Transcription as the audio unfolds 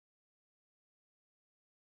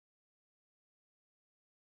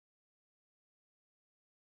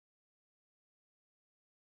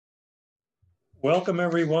Welcome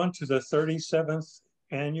everyone to the 37th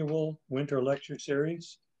annual Winter Lecture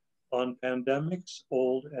Series on pandemics,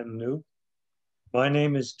 old and new. My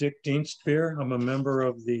name is Dick Dienstbier. I'm a member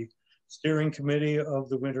of the steering committee of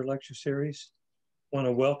the Winter Lecture Series. I want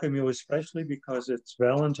to welcome you especially because it's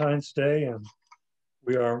Valentine's Day and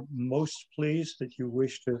we are most pleased that you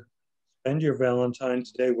wish to spend your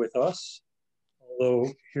Valentine's Day with us.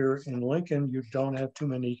 Although here in Lincoln, you don't have too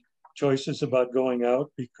many choices about going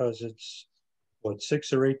out because it's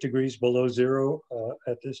 6 or 8 degrees below zero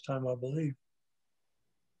at this time, I believe.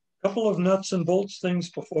 A couple of nuts and bolts things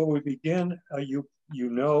before we begin. You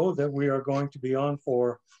know that we are going to be on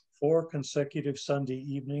for 4 consecutive Sunday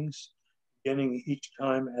evenings, beginning each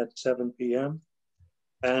time at 7 p.m.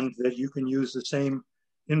 and that you can use the same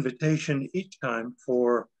invitation each time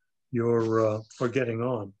for your for getting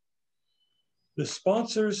on. The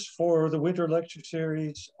sponsors for the Winter Lecture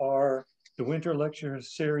Series are the Winter Lecture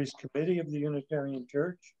Series Committee of the Unitarian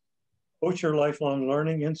Church, Osher Lifelong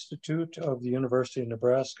Learning Institute of the University of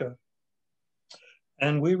Nebraska,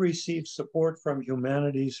 and we receive support from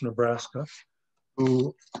Humanities Nebraska,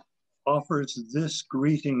 who offers this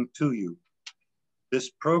greeting to you. This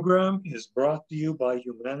program is brought to you by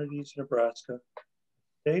Humanities Nebraska,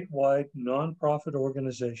 a statewide nonprofit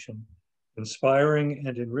organization inspiring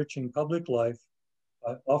and enriching public life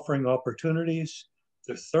by offering opportunities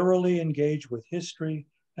to thoroughly engage with history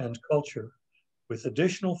and culture with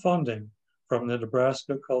additional funding from the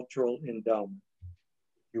Nebraska Cultural Endowment.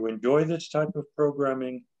 If you enjoy this type of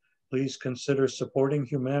programming, please consider supporting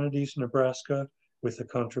Humanities Nebraska with a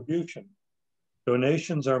contribution.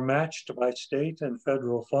 Donations are matched by state and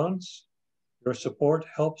federal funds. Your support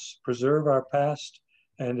helps preserve our past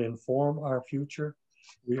and inform our future.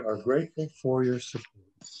 We are grateful for your support.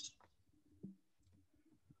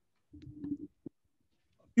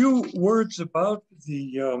 A few words about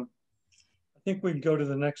the, I think we can go to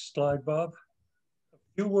the next slide, Bob. A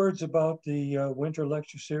few words about the Winter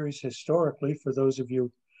Lecture Series historically, for those of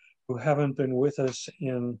you who haven't been with us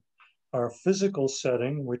in our physical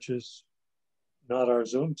setting, which is not our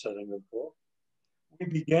Zoom setting, of course. We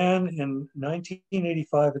began in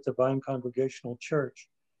 1985 at the Vine Congregational Church.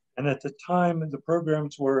 And at the time, the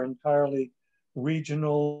programs were entirely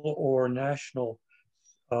regional or national,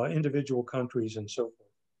 individual countries and so forth.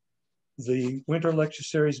 The Winter Lecture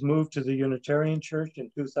Series moved to the Unitarian Church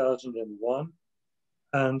in 2001.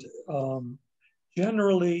 And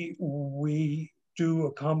generally, we do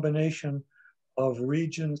a combination of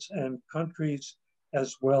regions and countries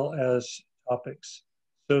as well as topics.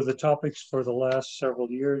 So the topics for the last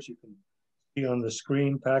several years, you can see on the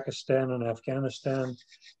screen: Pakistan and Afghanistan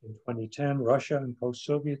in 2010, Russia and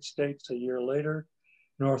post-Soviet states a year later,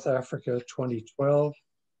 North Africa 2012.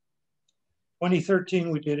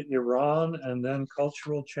 2013, we did Iran, and then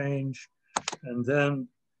cultural change, and then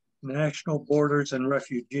national borders and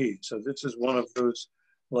refugees. So this is one of those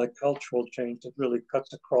like cultural change that really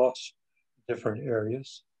cuts across different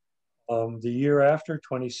areas. The year after,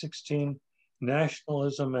 2016,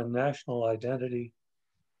 nationalism and national identity.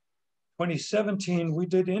 2017, we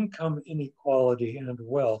did income inequality and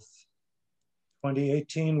wealth.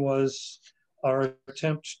 2018 was our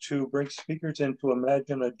attempt to bring speakers in to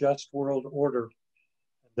imagine a just world order.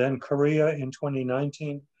 Then Korea in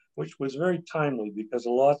 2019, which was very timely because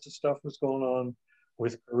lots of stuff was going on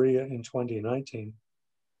with Korea in 2019.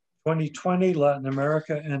 2020, Latin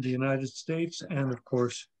America and the United States, and of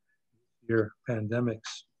course, your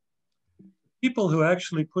pandemics. People who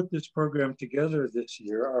actually put this program together this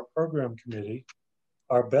year, our program committee,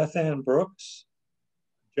 are Beth Ann Brooks,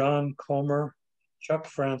 John Comer, Chuck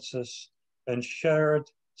Francis, and Sharad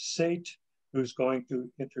Sate, who's going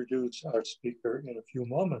to introduce our speaker in a few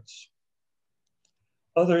moments.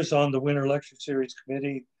 Others on the Winter Lecture Series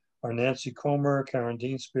committee are Nancy Comer, Karen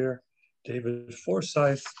Dienstbier, David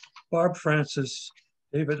Forsyth, Barb Francis,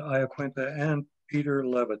 David Iaquinta, and Peter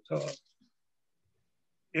Levitov.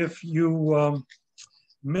 If you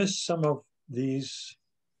miss some of these,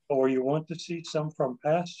 or you want to see some from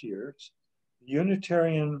past years, the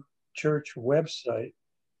Unitarian Church website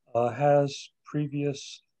has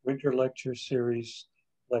previous Winter Lecture Series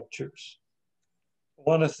lectures. I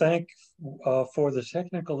want to thank for the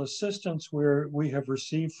technical assistance we have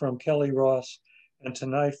received from Kelly Ross, and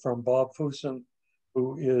tonight from Bob Fusen,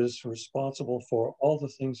 who is responsible for all the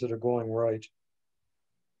things that are going right.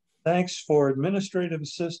 Thanks for administrative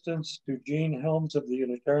assistance to Jean Helms of the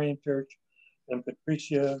Unitarian Church and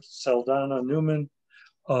Patricia Saldana Newman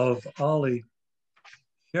of OLLI.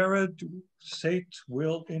 Sharad Sate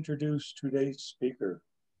will introduce today's speaker.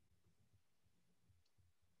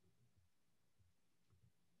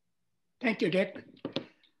 Thank you, Dick.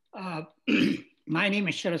 My name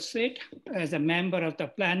is Carol Symes. As a member of the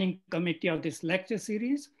planning committee of this lecture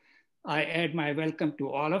series, I add my welcome to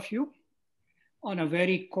all of you. On a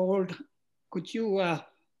very cold, could you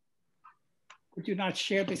not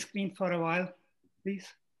share the screen for a while, please?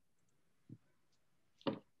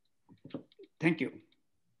 Thank you.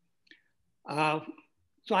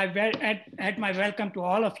 So I add my welcome to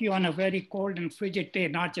all of you on a very cold and frigid day,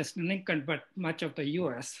 not just in Lincoln, but much of the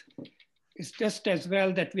US. It's just as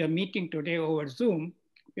well that we are meeting today over Zoom.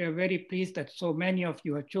 We are very pleased that so many of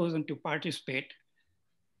you have chosen to participate.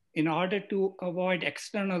 In order to avoid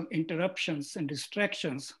external interruptions and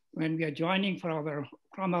distractions when we are joining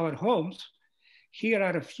from our homes, here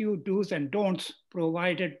are a few do's and don'ts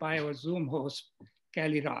provided by our Zoom host,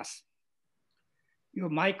 Kelly Ross. Your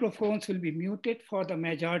microphones will be muted for the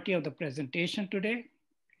majority of the presentation today.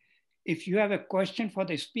 If you have a question for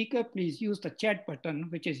the speaker, please use the chat button,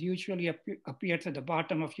 which is usually appears at the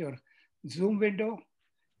bottom of your Zoom window.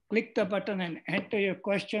 Click the button and enter your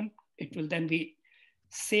question. It will then be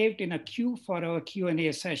saved in a queue for our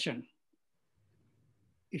Q&A session.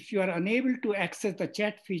 If you are unable to access the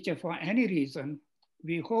chat feature for any reason,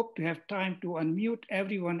 we hope to have time to unmute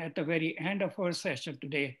everyone at the very end of our session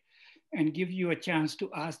today and give you a chance to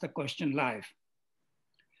ask the question live.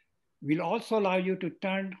 We'll also allow you to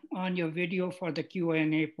turn on your video for the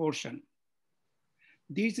Q&A portion.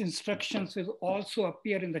 These instructions will also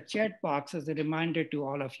appear in the chat box as a reminder to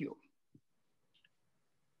all of you.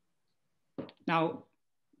 Now,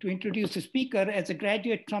 to introduce the speaker, as a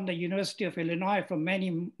graduate from the University of Illinois from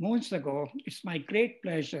many moons ago, it's my great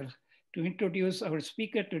pleasure to introduce our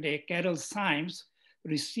speaker today, Carol Symes,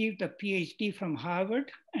 received a PhD from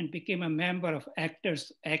Harvard and became a member of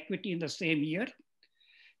Actors Equity in the same year.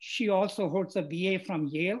 She also holds a BA from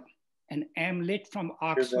Yale and MLit from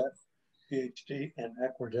Oxford. PhD and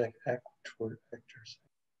actors.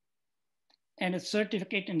 And a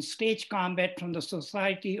certificate in stage combat from the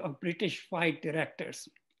Society of British Fight Directors.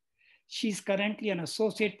 She's currently an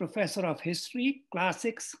associate professor of history,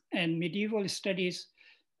 classics, and medieval studies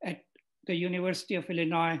at the University of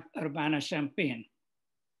Illinois, Urbana-Champaign.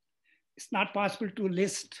 It's not possible to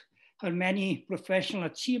list her many professional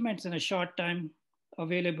achievements in a short time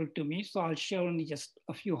available to me, so I'll share only just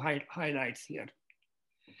a few highlights here.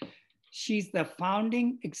 She's the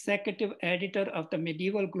founding executive editor of the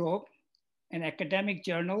Medieval Globe, an academic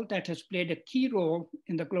journal that has played a key role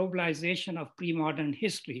in the globalization of pre-modern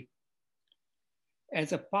history.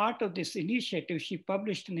 As a part of this initiative, she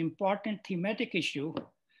published an important thematic issue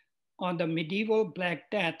on the medieval Black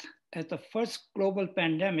Death as the first global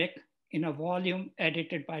pandemic in a volume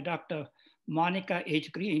edited by Dr. Monica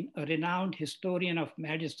H. Green, a renowned historian of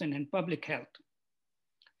medicine and public health.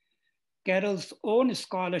 Carol's own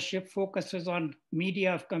scholarship focuses on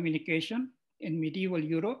media of communication in medieval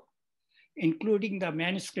Europe, including the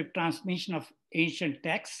manuscript transmission of ancient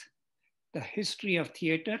texts, the history of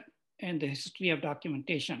theater, and the history of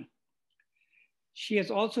documentation. She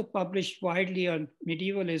has also published widely on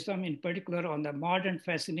medievalism, in particular on the modern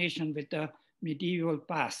fascination with the medieval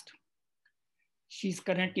past. She's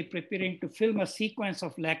currently preparing to film a sequence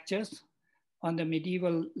of lectures on the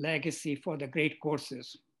medieval legacy for the great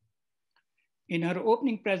courses. In her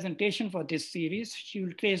opening presentation for this series, she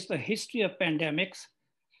will trace the history of pandemics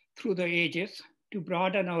through the ages to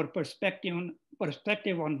broaden our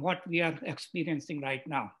perspective on what we are experiencing right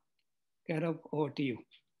now. Carol, over to you.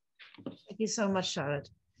 Thank you so much, Sharad.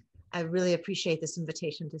 I really appreciate this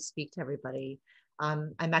invitation to speak to everybody.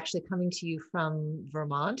 I'm actually coming to you from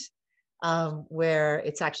Vermont, where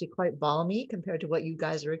it's actually quite balmy compared to what you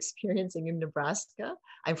guys are experiencing in Nebraska.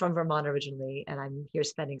 I'm from Vermont originally, and I'm here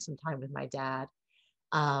spending some time with my dad.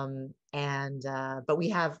 But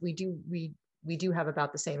we do have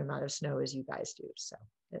about the same amount of snow as you guys do. So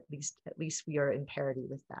at least we are in parity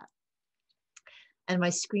with that. And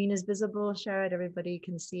my screen is visible, Sharad, everybody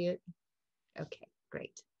can see it. Okay,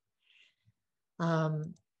 great. Let's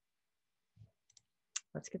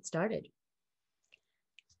get started.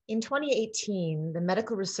 In 2018, the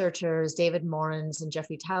medical researchers David Morens and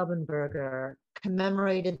Jeffrey Taubenberger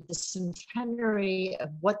commemorated the centenary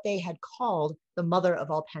of what they had called the mother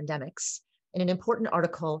of all pandemics in an important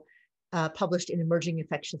article published in Emerging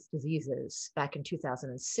Infectious Diseases back in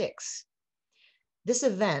 2006. This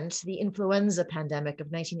event, the influenza pandemic of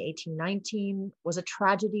 1918-19, was a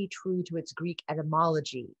tragedy true to its Greek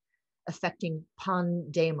etymology, affecting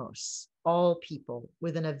pandemos, all people,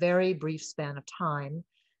 within a very brief span of time,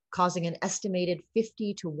 causing an estimated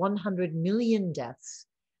 50 to 100 million deaths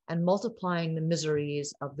and multiplying the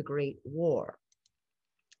miseries of the Great War,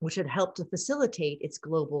 which had helped to facilitate its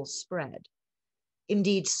global spread.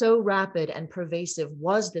 Indeed, so rapid and pervasive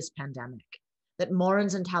was this pandemic that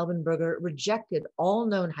Morens and Taubenberger rejected all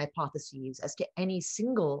known hypotheses as to any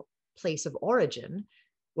single place of origin,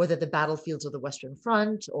 whether the battlefields of the Western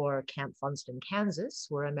Front or Camp Funston, Kansas,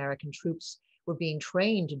 where American troops were being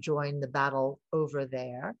trained to join the battle over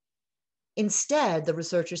there. Instead, the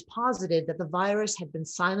researchers posited that the virus had been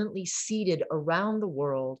silently seeded around the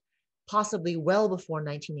world, possibly well before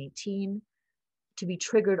 1918, to be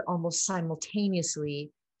triggered almost simultaneously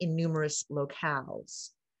in numerous locales.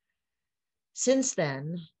 Since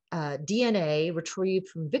then, DNA retrieved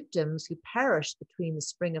from victims who perished between the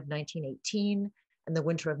spring of 1918 and the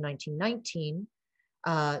winter of 1919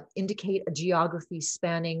 indicate a geography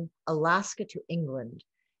spanning Alaska to England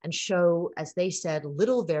and show, as they said,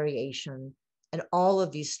 little variation, and all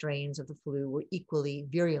of these strains of the flu were equally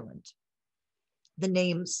virulent. The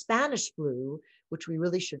name Spanish flu, which we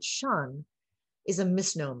really should shun, is a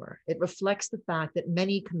misnomer. It reflects the fact that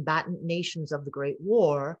many combatant nations of the Great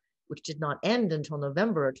War, which did not end until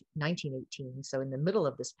November 1918, so in the middle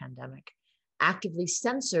of this pandemic, actively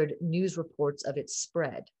censored news reports of its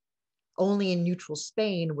spread. Only in neutral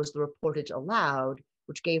Spain was the reportage allowed,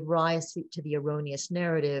 which gave rise to the erroneous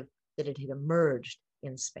narrative that it had emerged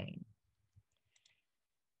in Spain.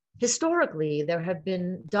 Historically, there have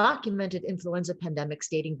been documented influenza pandemics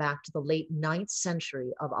dating back to the late 9th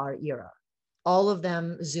century of our era, all of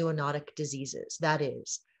them zoonotic diseases, that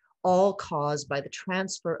is, all caused by the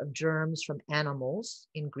transfer of germs from animals,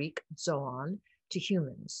 in Greek, zoon, to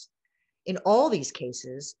humans. In all these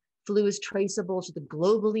cases, flu is traceable to the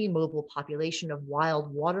globally mobile population of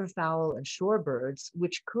wild waterfowl and shorebirds,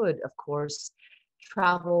 which could, of course,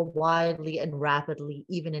 travel widely and rapidly,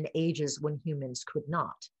 even in ages when humans could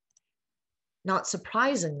not. Not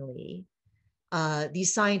surprisingly,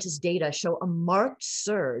 these scientists' data show a marked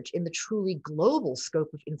surge in the truly global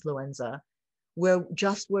scope of influenza,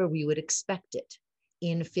 where we would expect it,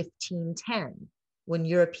 in 1510, when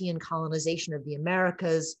European colonization of the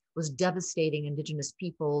Americas was devastating indigenous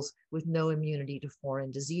peoples with no immunity to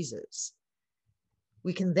foreign diseases.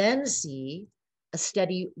 We can then see a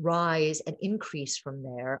steady rise and increase from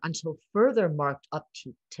there until further marked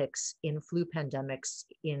upticks in flu pandemics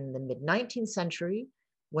in the mid-19th century,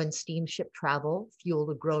 when steamship travel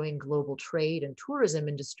fueled a growing global trade and tourism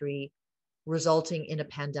industry, resulting in a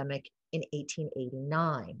pandemic in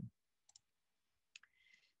 1889.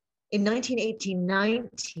 In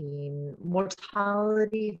 1918-19,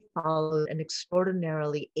 mortality followed an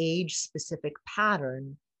extraordinarily age-specific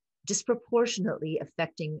pattern, disproportionately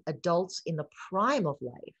affecting adults in the prime of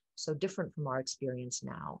life, so different from our experience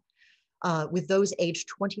now, with those aged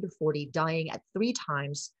 20 to 40 dying at 3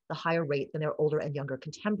 times the higher rate than their older and younger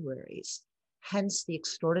contemporaries. Hence the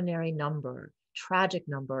extraordinary number, tragic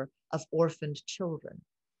number of orphaned children.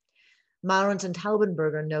 Morens and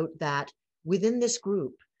Taubenberger note that within this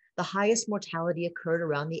group, the highest mortality occurred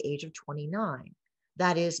around the age of 29.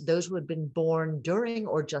 That is, those who had been born during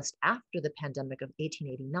or just after the pandemic of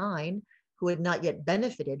 1889, who had not yet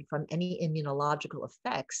benefited from any immunological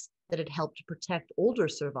effects that had helped to protect older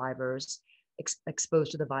survivors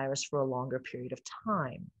exposed to the virus for a longer period of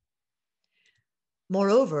time.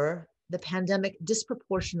 Moreover, the pandemic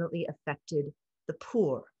disproportionately affected the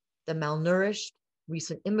poor, the malnourished,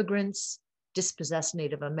 recent immigrants, dispossessed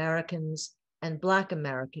Native Americans, and Black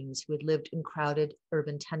Americans who had lived in crowded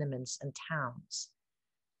urban tenements and towns.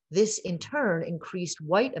 This in turn increased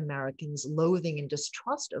white Americans' loathing and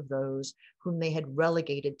distrust of those whom they had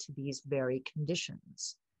relegated to these very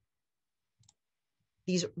conditions.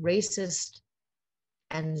 These racist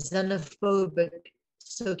and xenophobic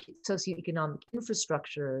socioeconomic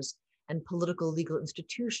infrastructures and political legal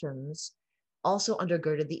institutions also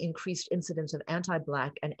undergirded the increased incidence of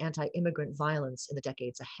anti-Black and anti-immigrant violence in the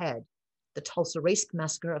decades ahead. The Tulsa Race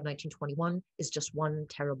Massacre of 1921 is just one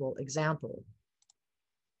terrible example.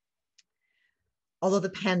 Although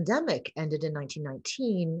the pandemic ended in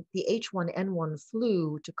 1919, the H1N1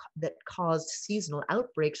 flu that caused seasonal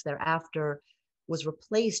outbreaks thereafter was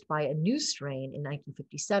replaced by a new strain in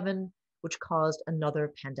 1957, which caused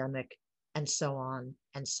another pandemic, and so on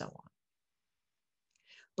and so on.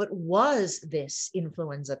 But was this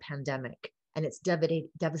influenza pandemic and its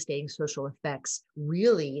devastating social effects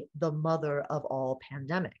really the mother of all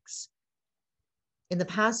pandemics? In the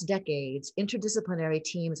past decades, interdisciplinary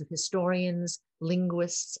teams of historians,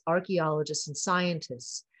 linguists, archaeologists, and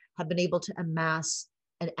scientists have been able to amass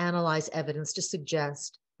and analyze evidence to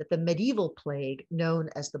suggest that the medieval plague known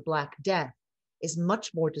as the Black Death is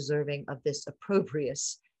much more deserving of this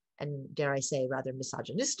opprobrious and, dare I say, rather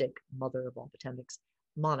misogynistic mother of all pandemics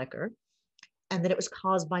moniker, and that it was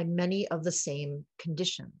caused by many of the same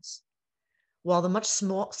conditions. While the much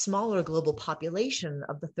smaller global population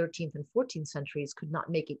of the 13th and 14th centuries could not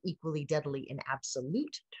make it equally deadly in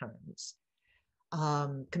absolute terms,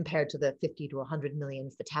 compared to the 50 to 100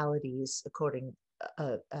 million fatalities according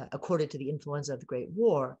to the influenza of the Great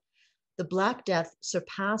War, the Black Death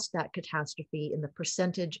surpassed that catastrophe in the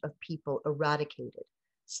percentage of people eradicated,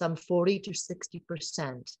 some 40 to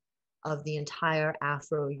 60% of the entire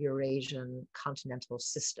Afro-Eurasian continental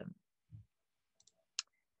system.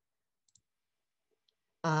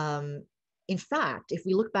 In fact, if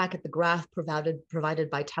we look back at the graph provided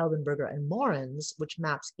by Taubenberger and Morens, which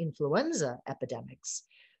maps influenza epidemics,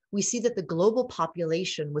 we see that the global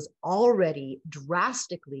population was already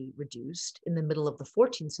drastically reduced in the middle of the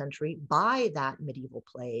 14th century by that medieval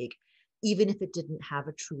plague, even if it didn't have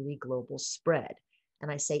a truly global spread.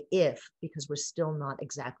 And I say if, because we're still not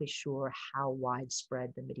exactly sure how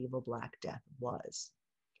widespread the medieval Black Death was.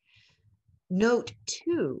 Note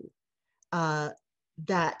too,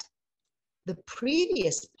 that the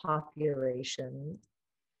previous population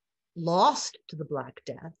lost to the Black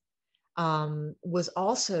Death was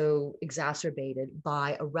also exacerbated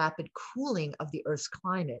by a rapid cooling of the Earth's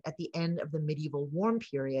climate at the end of the medieval warm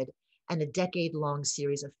period and a decade-long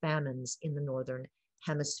series of famines in the Northern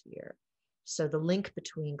Hemisphere. So the link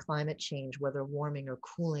between climate change, whether warming or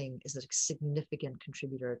cooling, is a significant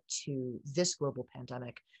contributor to this global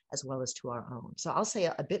pandemic, as well as to our own. So I'll say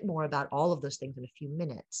a bit more about all of those things in a few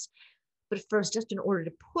minutes. But first, just in order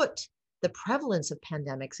to put the prevalence of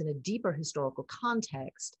pandemics in a deeper historical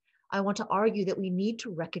context, I want to argue that we need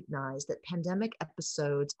to recognize that pandemic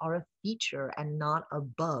episodes are a feature and not a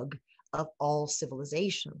bug of all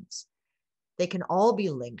civilizations. They can all be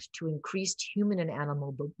linked to increased human and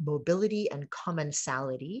animal mobility and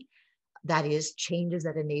commensality, that is, changes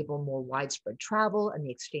that enable more widespread travel and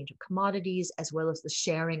the exchange of commodities, as well as the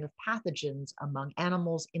sharing of pathogens among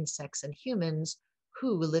animals, insects, and humans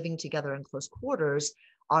who, living together in close quarters,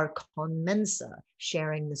 are commensa,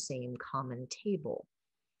 sharing the same common table.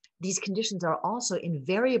 These conditions are also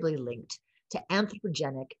invariably linked to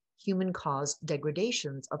anthropogenic, human-caused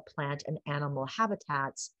degradations of plant and animal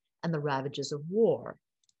habitats and the ravages of war.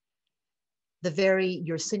 The very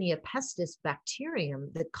Yersinia pestis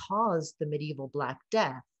bacterium that caused the medieval Black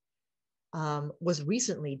Death was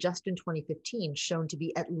recently, just in 2015, shown to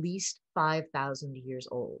be at least 5,000 years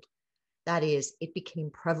old. That is, it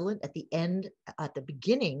became prevalent at the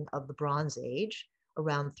beginning of the Bronze Age,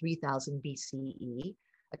 around 3000 BCE,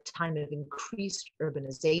 a time of increased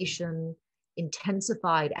urbanization,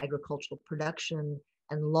 intensified agricultural production,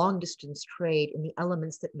 and long-distance trade in the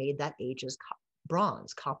elements that made that age's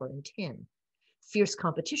bronze, copper, and tin. Fierce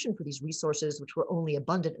competition for these resources, which were only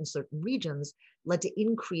abundant in certain regions, led to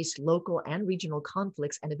increased local and regional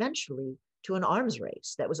conflicts and eventually to an arms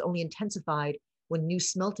race that was only intensified when new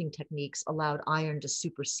smelting techniques allowed iron to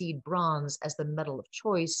supersede bronze as the metal of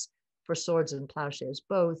choice for swords and plowshares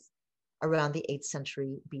both around the 8th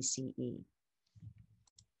century BCE.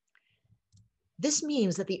 This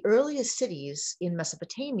means that the earliest cities in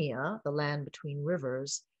Mesopotamia, the land between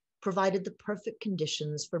rivers, provided the perfect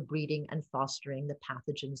conditions for breeding and fostering the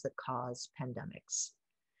pathogens that cause pandemics.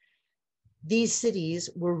 These cities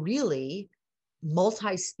were really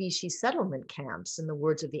multi-species settlement camps, in the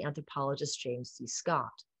words of the anthropologist James C.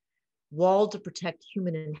 Scott, walled to protect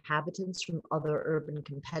human inhabitants from other urban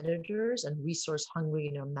competitors and resource-hungry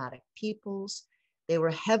nomadic peoples. They were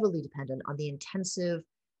heavily dependent on the intensive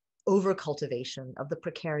overcultivation of the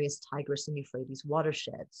precarious Tigris and Euphrates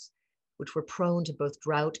watersheds, which were prone to both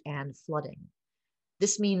drought and flooding.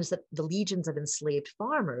 This means that the legions of enslaved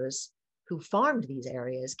farmers who farmed these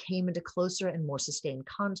areas came into closer and more sustained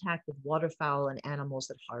contact with waterfowl and animals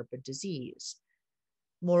that harbored disease.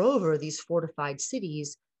 Moreover, these fortified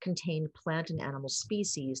cities contained plant and animal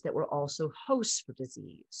species that were also hosts for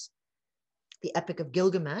disease. The Epic of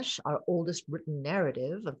Gilgamesh, our oldest written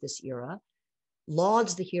narrative of this era,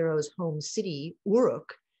 lauds the hero's home city,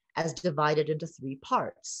 Uruk, as divided into 3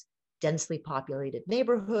 parts: densely populated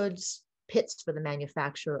neighborhoods, pits for the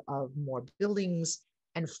manufacture of more buildings,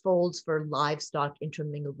 and folds for livestock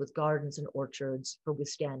intermingled with gardens and orchards for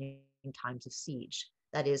withstanding times of siege.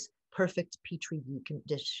 That is, perfect petri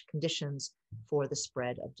conditions for the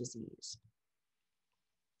spread of disease.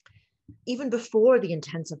 Even before the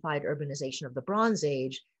intensified urbanization of the Bronze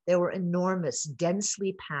Age, there were enormous,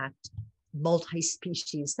 densely packed,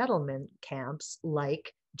 multi-species settlement camps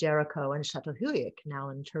like Jericho and Çatalhöyük, now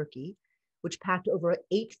in Turkey, which packed over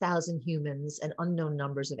 8,000 humans and unknown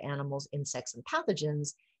numbers of animals, insects, and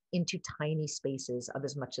pathogens into tiny spaces of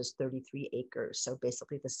as much as 33 acres. So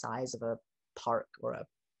basically the size of a park or a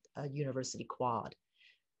university quad.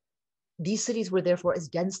 These cities were therefore as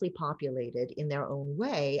densely populated in their own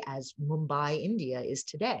way as Mumbai, India is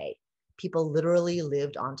today. People literally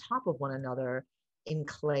lived on top of one another in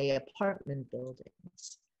clay apartment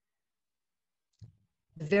buildings.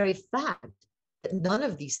 The very fact that none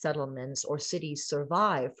of these settlements or cities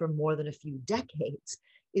survived for more than a few decades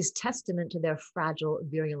is testament to their fragile,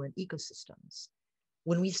 virulent ecosystems.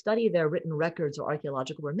 When we study their written records or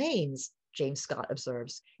archaeological remains, James Scott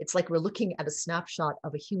observes, it's like we're looking at a snapshot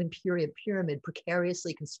of a human pyramid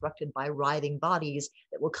precariously constructed by writhing bodies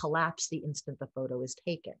that will collapse the instant the photo is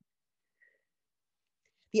taken.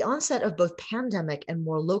 The onset of both pandemic and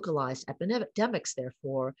more localized epidemics,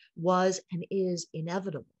 therefore, was and is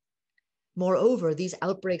inevitable. Moreover, these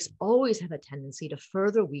outbreaks always have a tendency to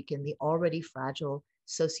further weaken the already fragile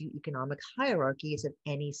socioeconomic hierarchies of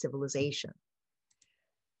any civilization.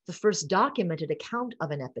 The first documented account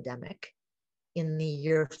of an epidemic in the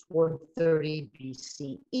year 430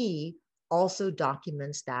 BCE also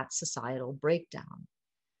documents that societal breakdown.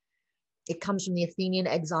 It comes from the Athenian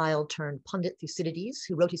exile turned pundit Thucydides,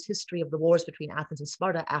 who wrote his history of the wars between Athens and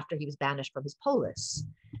Sparta after he was banished from his polis.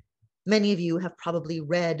 Many of you have probably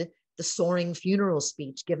read the soaring funeral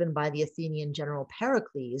speech given by the Athenian general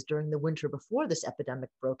Pericles during the winter before this epidemic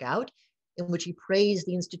broke out, in which he praised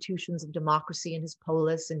the institutions of democracy in his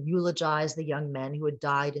polis and eulogized the young men who had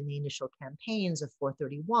died in the initial campaigns of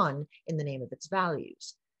 431 in the name of its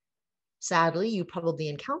values. Sadly, you probably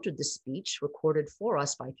encountered this speech recorded for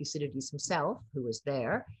us by Thucydides himself, who was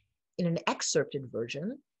there, in an excerpted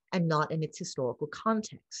version and not in its historical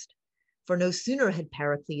context. For no sooner had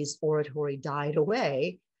Pericles' oratory died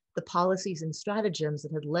away, the policies and stratagems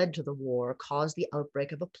that had led to the war caused the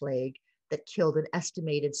outbreak of a plague that killed an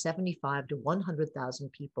estimated 75 to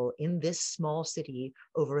 100,000 people in this small city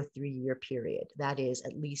over a 3-year period. That is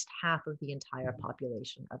at least half of the entire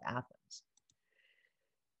population of Athens.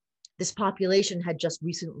 This population had just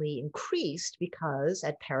recently increased because,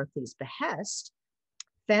 at Pericles' behest,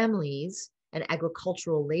 families and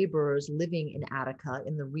agricultural laborers living in Attica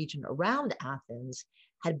in the region around Athens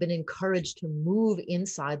had been encouraged to move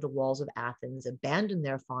inside the walls of Athens, abandon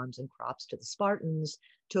their farms and crops to the Spartans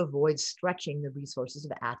to avoid stretching the resources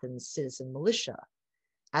of Athens' citizen militia.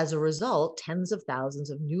 As a result, tens of thousands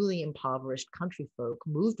of newly impoverished country folk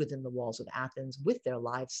moved within the walls of Athens with their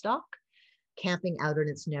livestock, camping out in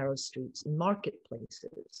its narrow streets and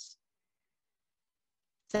marketplaces.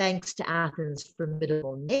 Thanks to Athens'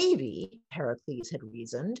 formidable navy, Pericles had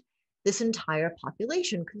reasoned, this entire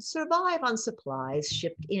population could survive on supplies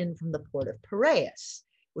shipped in from the port of Piraeus,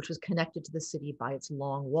 which was connected to the city by its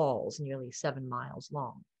long walls, nearly 7 miles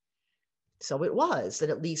long. So it was that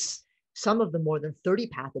at least some of the more than 30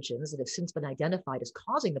 pathogens that have since been identified as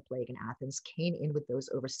causing the plague in Athens came in with those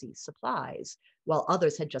overseas supplies, while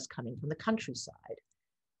others had just come in from the countryside.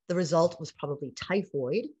 The result was probably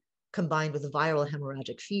typhoid, combined with a viral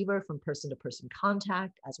hemorrhagic fever from person-to-person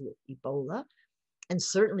contact, as with Ebola, and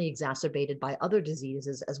certainly exacerbated by other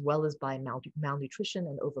diseases as well as by malnutrition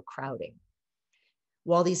and overcrowding.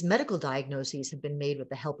 While these medical diagnoses have been made with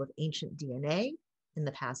the help of ancient DNA in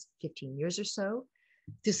the past 15 years or so,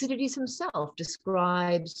 Thucydides himself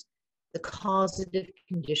describes the causative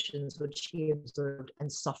conditions which he observed and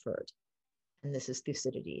suffered. And this is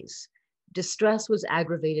Thucydides. Distress was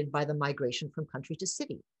aggravated by the migration from country to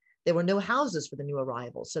city. There were no houses for the new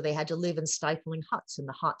arrivals, so they had to live in stifling huts in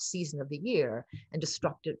the hot season of the year, and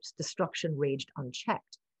destruction raged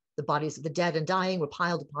unchecked. The bodies of the dead and dying were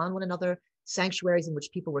piled upon one another. Sanctuaries in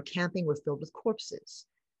which people were camping were filled with corpses.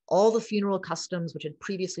 All the funeral customs which had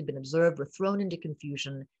previously been observed were thrown into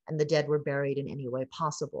confusion, and the dead were buried in any way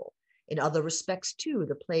possible. In other respects, too,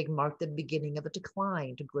 the plague marked the beginning of a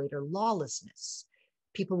decline to greater lawlessness.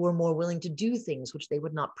 People were more willing to do things which they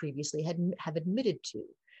would not previously have admitted to.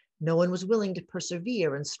 No one was willing to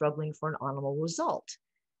persevere in struggling for an honorable result.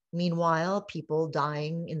 Meanwhile, people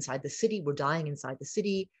dying inside the city were dying inside the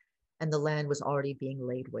city, and the land was already being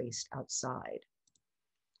laid waste outside.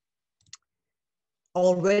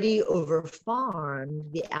 Already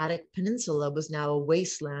over-farmed, the Attic Peninsula was now a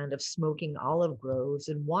wasteland of smoking olive groves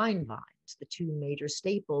and wine vines, the two major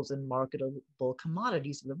staples and marketable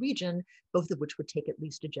commodities of the region, both of which would take at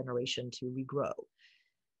least a generation to regrow,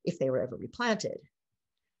 if they were ever replanted.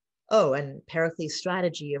 Oh, and Pericles'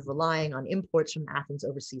 strategy of relying on imports from Athens'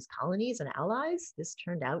 overseas colonies and allies, this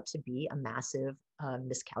turned out to be a massive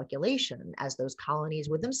miscalculation, as those colonies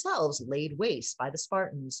were themselves laid waste by the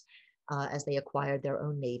Spartans as they acquired their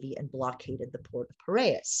own navy and blockaded the port of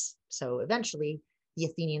Piraeus. So eventually, the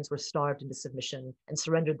Athenians were starved into submission and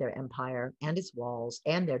surrendered their empire and its walls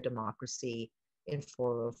and their democracy in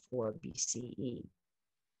 404 BCE.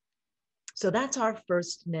 So that's our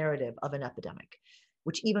first narrative of an epidemic,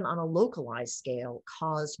 which even on a localized scale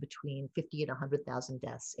caused between 50 and 100,000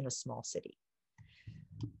 deaths in a small city.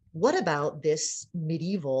 What about this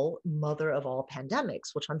medieval mother of all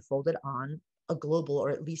pandemics, which unfolded on a global or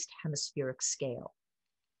at least hemispheric scale?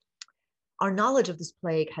 Our knowledge of this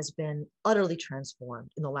plague has been utterly transformed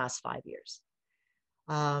in the last 5 years.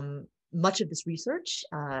 Much of this research,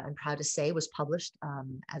 I'm proud to say, was published,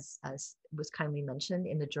 as was kindly mentioned,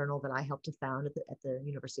 in the journal that I helped to found at the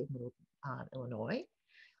University of Middle Illinois.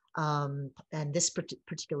 And this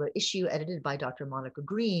particular issue, edited by Dr. Monica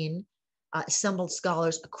Green, assembled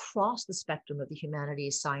scholars across the spectrum of the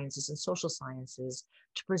humanities, sciences, and social sciences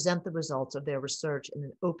to present the results of their research in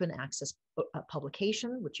an open access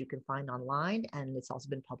publication, which you can find online, and it's also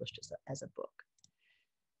been published as a book.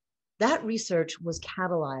 That research was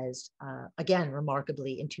catalyzed, again,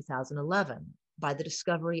 remarkably, in 2011 by the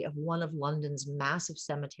discovery of one of London's massive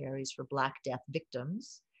cemeteries for Black Death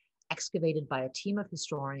victims, excavated by a team of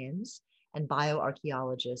historians and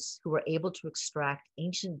bioarchaeologists who were able to extract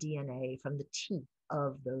ancient DNA from the teeth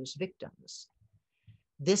of those victims.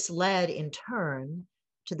 This led, in turn,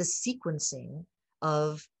 to the sequencing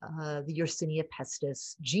of the Yersinia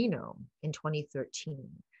pestis genome in 2013.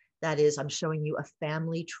 That is, I'm showing you a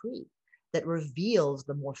family tree that reveals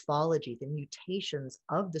the morphology, the mutations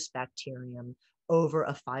of this bacterium over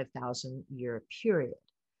a 5,000-year period.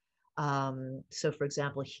 So for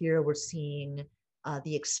example, here we're seeing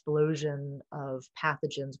the explosion of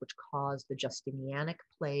pathogens which caused the Justinianic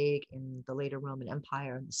plague in the later Roman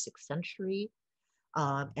Empire in the 6th century.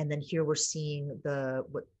 And then here we're seeing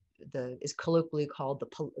what is colloquially called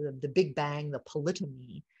the Big Bang, the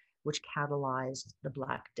polytomy, which catalyzed the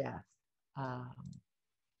Black Death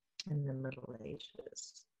in the Middle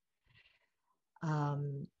Ages.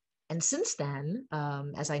 And since then,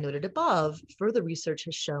 as I noted above, further research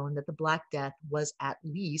has shown that the Black Death was at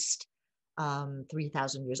least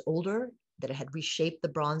 3,000 years older, that it had reshaped the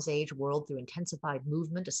Bronze Age world through intensified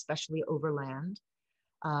movement, especially overland.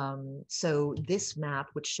 So this map,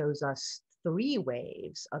 which shows us 3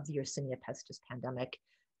 waves of the Yersinia pestis pandemic,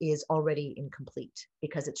 is already incomplete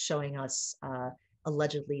because it's showing us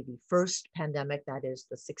allegedly the first pandemic, that is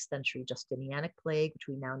the 6th century Justinianic plague, which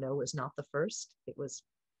we now know is not the first. It was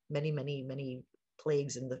many, many, many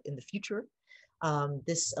plagues in the future.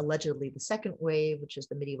 This allegedly the second wave, which is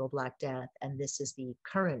the medieval Black Death, and this is the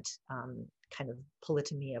current kind of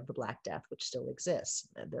polytomy of the Black Death, which still exists.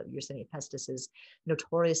 The Yersinia pestis is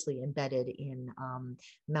notoriously embedded in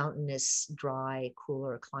mountainous, dry,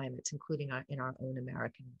 cooler climates, including in our own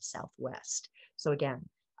American Southwest. So again,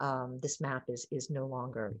 this map is no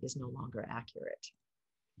longer accurate.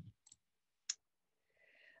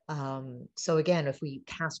 So again, if we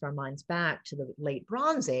cast our minds back to the late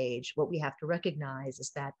Bronze Age, what we have to recognize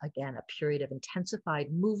is that, again, a period of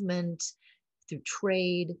intensified movement through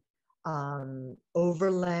trade,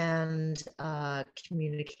 overland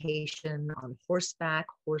communication on horseback,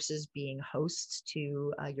 horses being hosts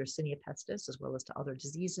to Yersinia pestis, as well as to other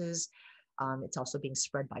diseases. It's also being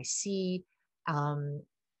spread by sea. And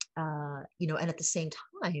at the same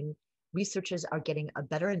time, researchers are getting a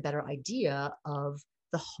better and better idea of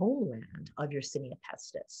the homeland of Yersinia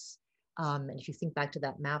pestis. And if you think back to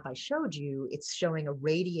that map I showed you, it's showing a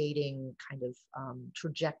radiating kind of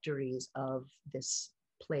trajectories of this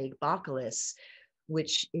plague bacillus,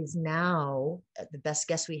 which is now, the best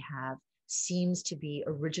guess we have, seems to be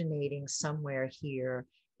originating somewhere here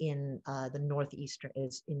in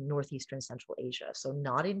northeastern Central Asia. So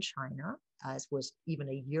not in China, as was even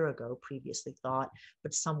a year ago previously thought,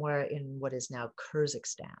 but somewhere in what is now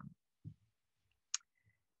Kyrgyzstan.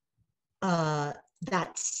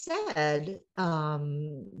 That said,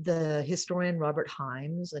 the historian Robert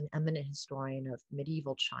Symes, an eminent historian of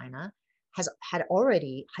medieval China, had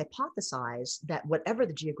already hypothesized that whatever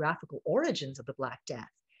the geographical origins of the Black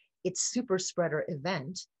Death, its super spreader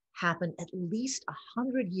event happened at least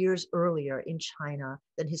 100 years earlier in China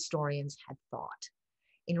than historians had thought.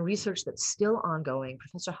 In research that's still ongoing,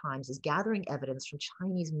 Professor Symes is gathering evidence from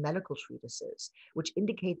Chinese medical treatises, which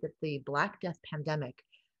indicate that the Black Death pandemic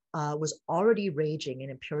was already raging in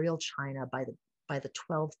imperial China by the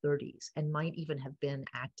 1230s and might even have been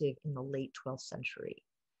active in the late 12th century.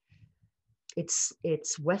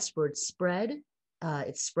 Its westward spread,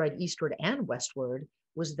 its spread eastward and westward,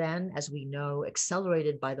 was then, as we know,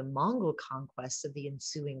 accelerated by the Mongol conquests of the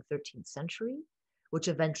ensuing 13th century, which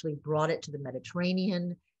eventually brought it to the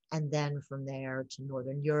Mediterranean, and then from there to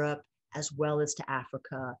Northern Europe, as well as to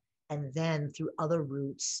Africa, and then through other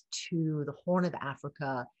routes to the Horn of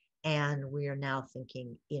Africa, and we are now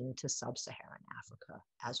thinking into sub-Saharan Africa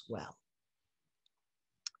as well.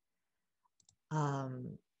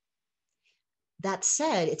 That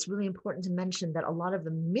said, it's really important to mention that a lot of the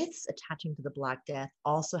myths attaching to the Black Death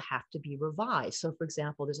also have to be revised. So, for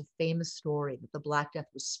example, there's a famous story that the Black Death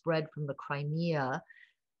was spread from the Crimea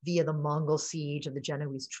via the Mongol siege of the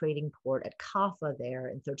Genoese trading port at Kaffa there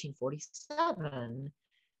in 1347.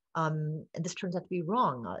 And this turns out to be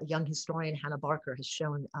wrong. A young historian, Hannah Barker, has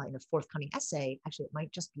shown in a forthcoming essay, actually it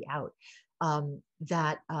might just be out,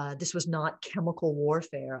 that this was not chemical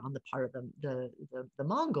warfare on the part of the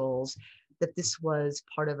Mongols, that this was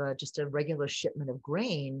part of just a regular shipment of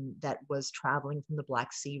grain that was traveling from the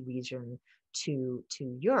Black Sea region to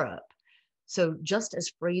Europe. So just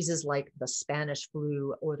as phrases like the Spanish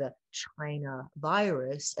flu or the China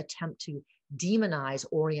virus attempt to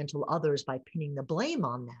demonize Oriental others by pinning the blame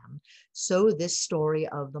on them, so this story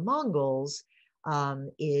of the Mongols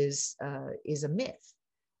is a myth.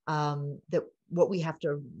 That what we have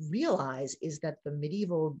to realize is that the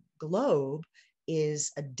medieval globe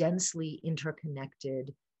is a densely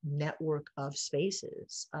interconnected network of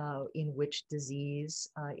spaces in which disease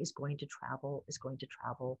is going to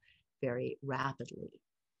travel very rapidly.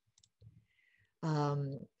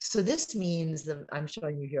 So this means that I'm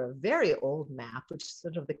showing you here a very old map, which is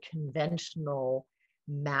sort of the conventional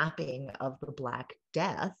mapping of the Black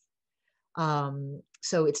Death.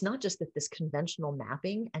 So it's not just that this conventional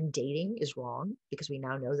mapping and dating is wrong, because we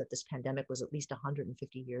now know that this pandemic was at least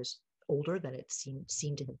 150 years older than it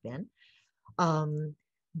seemed to have been.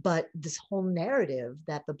 But this whole narrative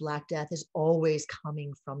that the Black Death is always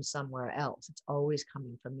coming from somewhere else, it's always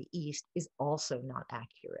coming from the East, is also not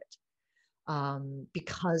accurate.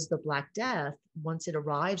 Because the Black Death, once it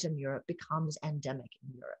arrives in Europe, becomes endemic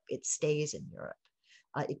in Europe. It stays in Europe.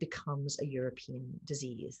 It becomes a European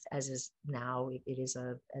disease, as is now, it is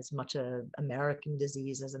as much an American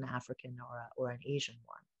disease as an African or an Asian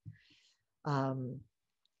one.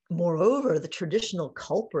 Moreover, the traditional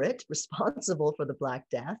culprit responsible for the Black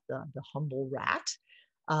Death, the humble rat,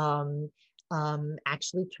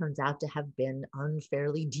 actually turns out to have been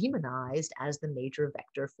unfairly demonized as the major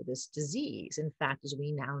vector for this disease. In fact, as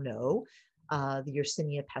we now know, the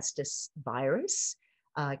Yersinia pestis virus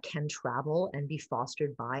can travel and be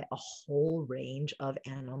fostered by a whole range of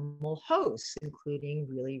animal hosts, including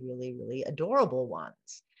really, really, really adorable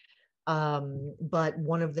ones. But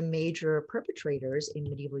one of the major perpetrators in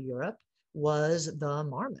medieval Europe was the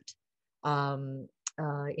marmot.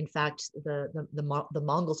 In fact, the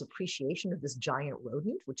Mongols' appreciation of this giant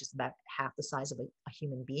rodent, which is about half the size of a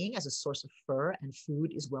human being, as a source of fur and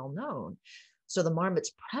food, is well known. So the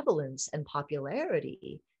marmot's prevalence and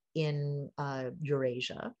popularity in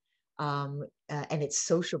Eurasia and its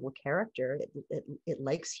sociable character, it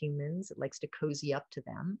likes humans, it likes to cozy up to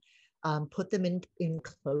them, put them in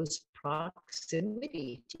close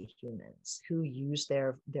proximity to humans who use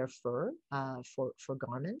their fur for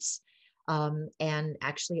garments, and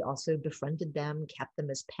actually also befriended them, kept them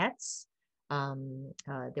as pets.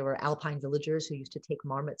 There were Alpine villagers who used to take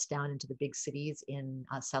marmots down into the big cities in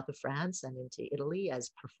south of France and into Italy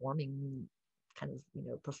as performing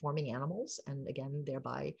animals, and again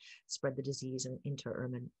thereby spread the disease into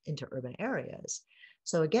urban areas.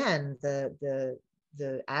 So again,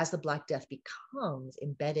 as the Black Death becomes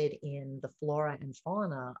embedded in the flora and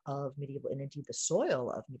fauna of medieval, and indeed the soil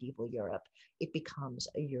of medieval Europe, it becomes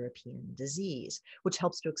a European disease, which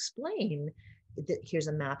helps to explain that here's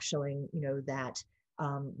a map showing, that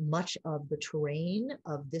much of the terrain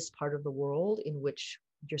of this part of the world in which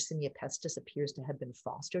Yersinia pestis appears to have been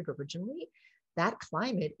fostered originally, that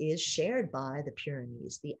climate is shared by the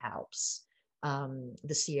Pyrenees, the Alps,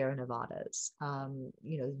 the Sierra Nevadas.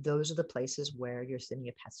 Those are the places where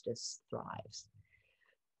Yersinia pestis thrives.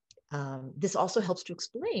 This also helps to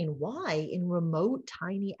explain why in remote,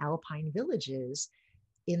 tiny Alpine villages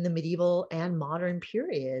in the medieval and modern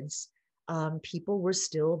periods, people were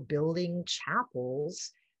still building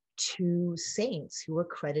chapels to saints who were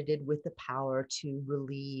credited with the power to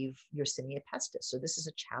relieve Yersinia pestis. So this is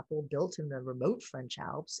a chapel built in the remote French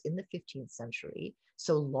Alps in the 15th century,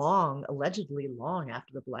 so allegedly long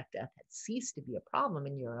after the Black Death had ceased to be a problem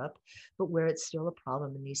in Europe, but where it's still a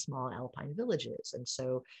problem in these small Alpine villages. And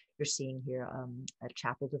so you're seeing here a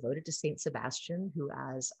chapel devoted to Saint Sebastian, who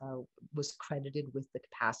was credited with the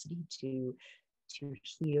capacity to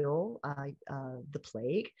heal the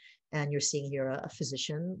plague. And you're seeing here a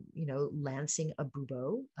physician, lancing a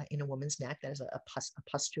bubo in a woman's neck. That is a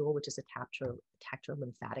pustule, which is attached to her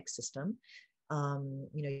lymphatic system.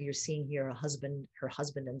 You're seeing here her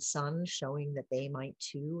husband and son, showing that they might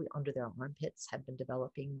too, under their armpits, have been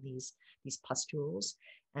developing these pustules.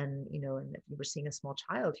 And and we're seeing a small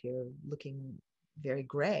child here looking very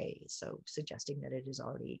gray, so suggesting that it has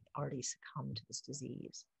already succumbed to this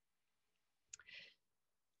disease.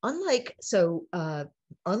 Unlike the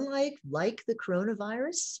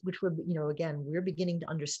coronavirus, which again, we're beginning to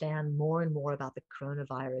understand more and more about the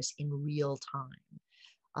coronavirus in real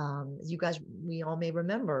time. As you guys, we all may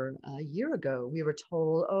remember, a year ago, we were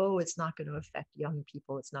told, oh, it's not going to affect young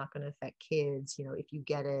people. It's not going to affect kids. If you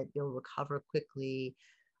get it, you'll recover quickly.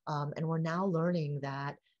 And we're now learning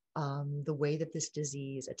that the way that this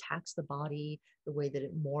disease attacks the body, the way that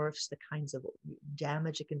it morphs, the kinds of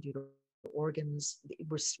damage it can do to organs,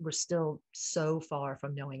 we're still so far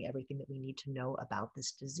from knowing everything that we need to know about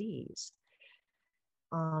this disease.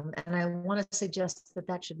 And I want to suggest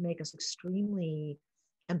that should make us extremely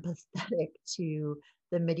empathetic to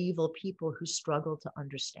the medieval people who struggled to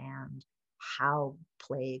understand how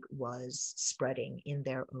plague was spreading in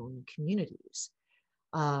their own communities.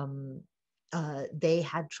 They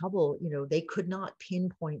had trouble, they could not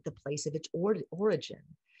pinpoint the place of its origin.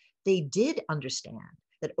 They did understand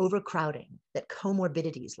that overcrowding, that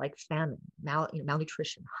comorbidities like famine,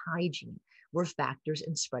 malnutrition, hygiene were factors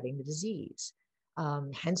in spreading the disease.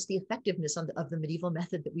 Hence the effectiveness of the medieval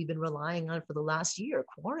method that we've been relying on for the last year,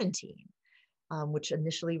 quarantine, which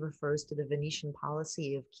initially refers to the Venetian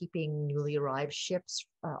policy of keeping newly arrived ships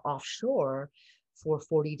offshore for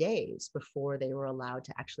 40 days before they were allowed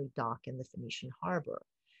to actually dock in the Phoenician harbor.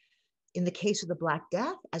 In the case of the Black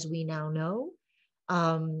Death, as we now know,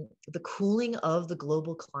 the cooling of the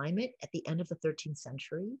global climate at the end of the 13th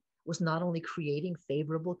century was not only creating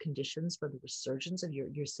favorable conditions for the resurgence of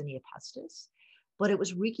Yersinia pestis, but it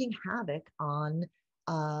was wreaking havoc on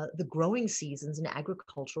the growing seasons and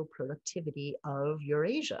agricultural productivity of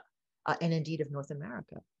Eurasia, and indeed of North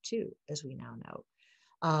America too, as we now know.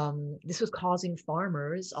 This was causing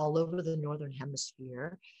farmers all over the Northern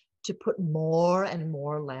Hemisphere to put more and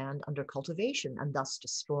more land under cultivation, and thus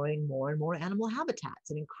destroying more and more animal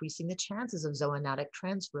habitats and increasing the chances of zoonotic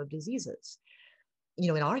transfer of diseases.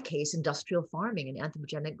 In our case, industrial farming and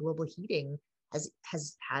anthropogenic global heating has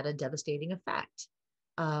had a devastating effect.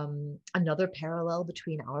 Another parallel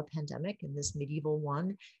between our pandemic and this medieval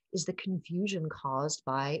one is the confusion caused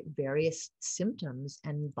by various symptoms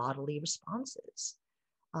and bodily responses.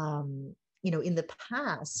 In the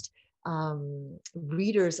past,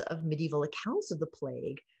 readers of medieval accounts of the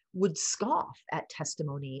plague would scoff at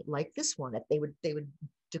testimony like this one. That they would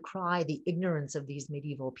decry the ignorance of these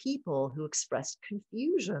medieval people who expressed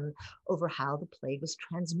confusion over how the plague was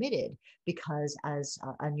transmitted, because as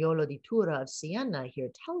Agnolo di Tura of Siena here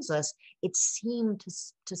tells us, it seemed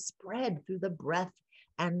to spread through the breath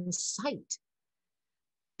and sight.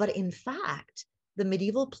 But in fact, the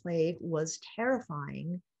medieval plague was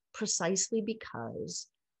terrifying precisely because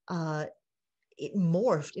it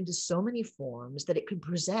morphed into so many forms that it could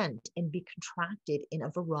present and be contracted in a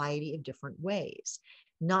variety of different ways.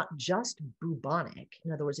 Not just bubonic.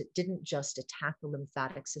 In other words, it didn't just attack the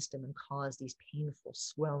lymphatic system and cause these painful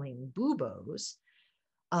swelling buboes,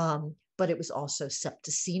 but it was also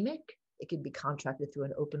septicemic. It could be contracted through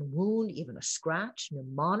an open wound, even a scratch,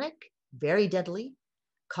 pneumonic, very deadly,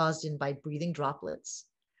 caused in by breathing droplets.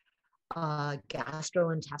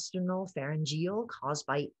 Gastrointestinal, pharyngeal, caused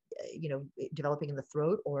by developing in the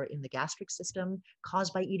throat or in the gastric system,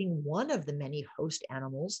 caused by eating one of the many host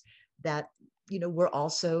animals that were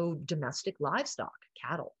also domestic livestock,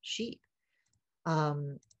 cattle, sheep.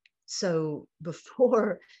 So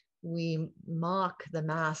before we mock the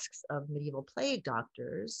masks of medieval plague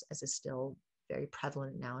doctors, as is still very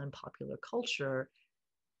prevalent now in popular culture,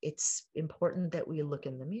 it's important that we look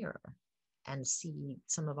in the mirror and see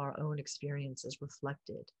some of our own experiences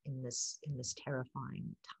reflected in this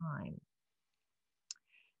terrifying time.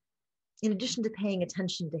 In addition to paying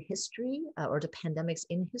attention to history or to pandemics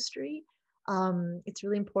in history, it's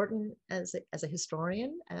really important as a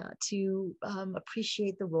historian to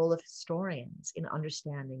appreciate the role of historians in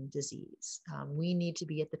understanding disease. We need to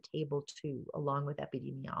be at the table too, along with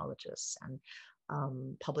epidemiologists and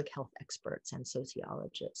public health experts and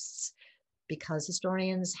sociologists, because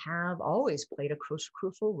historians have always played a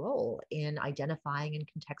crucial role in identifying and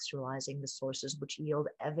contextualizing the sources which yield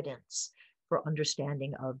evidence for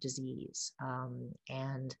understanding of disease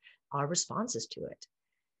and our responses to it.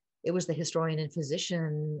 It was the historian and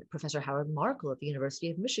physician, Professor Howard Markle at the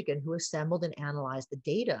University of Michigan, who assembled and analyzed the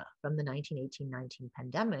data from the 1918-19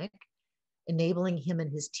 pandemic, enabling him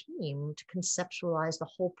and his team to conceptualize the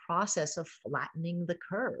whole process of flattening the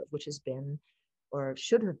curve, which has been, or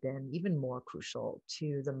should have been, even more crucial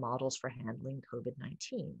to the models for handling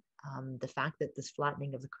COVID-19. The fact that this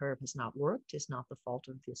flattening of the curve has not worked is not the fault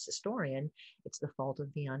of this historian, it's the fault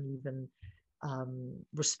of the uneven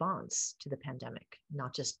response to the pandemic,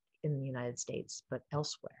 not just in the United States, but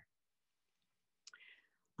elsewhere.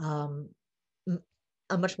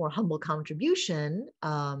 A much more humble contribution,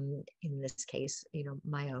 in this case,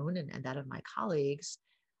 my own and that of my colleagues,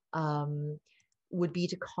 would be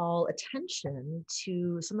to call attention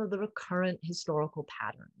to some of the recurrent historical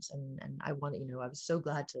patterns. And I want to, I was so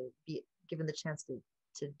glad to be given the chance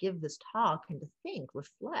to give this talk and to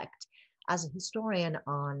reflect as a historian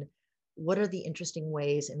on what are the interesting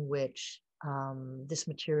ways in which this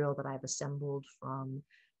material that I've assembled from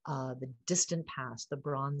the distant past, the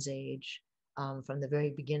Bronze Age, from the very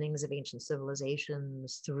beginnings of ancient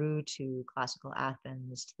civilizations through to classical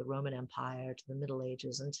Athens, to the Roman Empire, to the Middle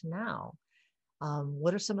Ages, and to now.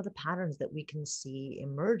 What are some of the patterns that we can see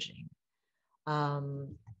emerging?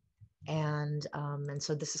 And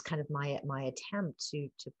so this is kind of my attempt to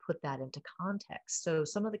put that into context. So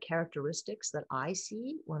some of the characteristics that I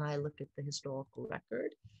see when I look at the historical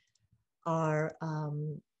record are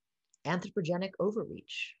anthropogenic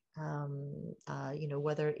overreach.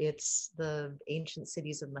 Whether it's the ancient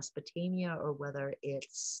cities of Mesopotamia, or whether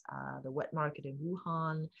it's the wet market in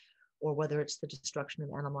Wuhan, or whether it's the destruction of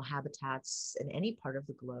animal habitats in any part of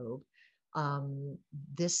the globe,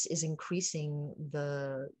 this is increasing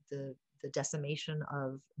the decimation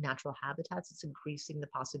of natural habitats. It's increasing the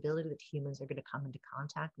possibility that humans are going to come into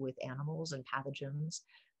contact with animals and pathogens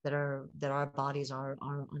that our bodies are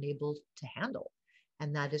unable to handle.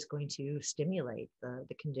 And that is going to stimulate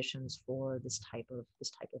the conditions for this type of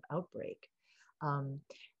outbreak.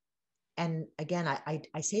 And again,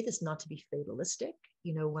 I say this not to be fatalistic.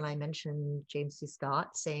 When I mentioned James C.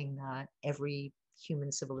 Scott saying that every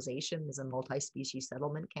human civilization is a multi-species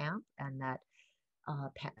settlement camp, and that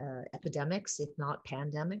epidemics, if not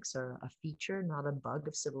pandemics, are a feature, not a bug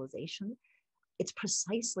of civilization, it's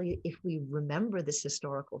precisely if we remember this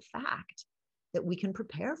historical fact that we can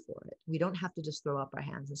prepare for it. We don't have to just throw up our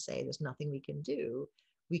hands and say there's nothing we can do.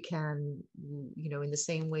 We can, in the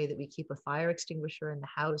same way that we keep a fire extinguisher in the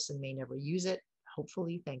house and may never use it,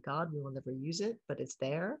 hopefully, thank God, we will never use it, but it's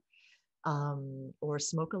there, or a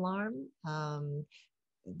smoke alarm.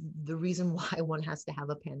 The reason why one has to have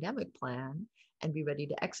a pandemic plan and be ready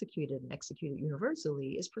to execute it and execute it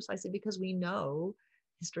universally is precisely because we know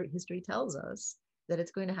history tells us that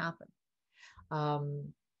it's going to happen.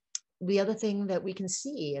 The other thing that we can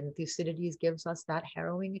see, and Thucydides gives us that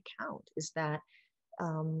harrowing account, is that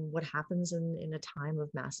what happens in a time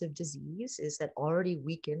of massive disease is that already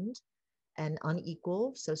weakened and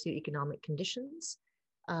unequal socioeconomic conditions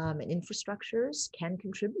and infrastructures can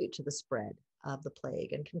contribute to the spread of the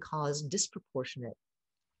plague and can cause disproportionate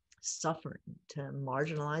suffering to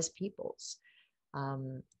marginalized peoples.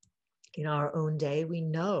 In our own day, we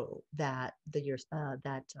know that the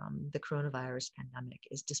coronavirus pandemic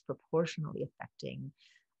is disproportionately affecting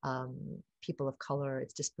people of color.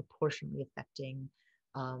 It's disproportionately affecting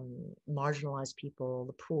marginalized people,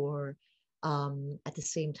 the poor. At the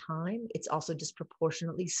same time, it's also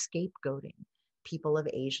disproportionately scapegoating people of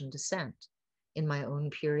Asian descent. In my own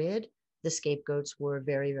period, the scapegoats were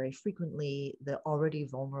very, very frequently the already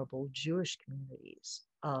vulnerable Jewish communities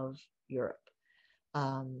of Europe,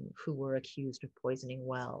 who were accused of poisoning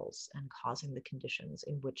wells and causing the conditions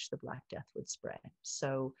in which the Black Death would spread.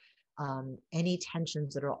 So any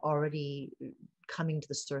tensions that are already coming to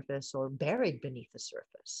the surface or buried beneath the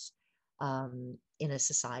surface in a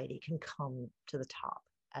society can come to the top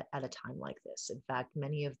at a time like this. In fact,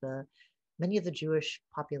 many of the Jewish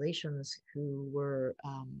populations who were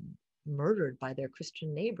murdered by their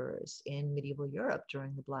Christian neighbors in medieval Europe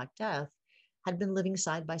during the Black Death had been living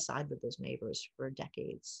side by side with those neighbors for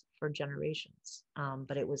decades, for generations.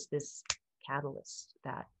 But it was this catalyst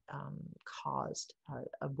that caused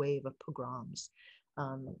a wave of pogroms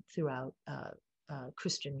throughout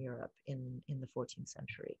Christian Europe in the 14th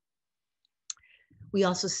century. We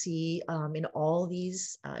also see in all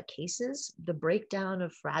these cases the breakdown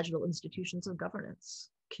of fragile institutions of governance,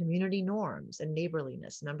 community norms, and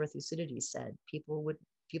neighborliness. Remember, Thucydides said people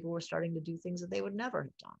were starting to do things that they would never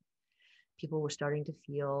have done. People were starting to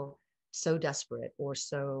feel so desperate or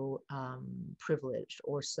so privileged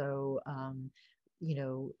or so,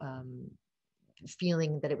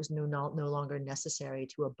 feeling that it was no longer necessary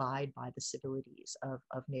to abide by the civilities of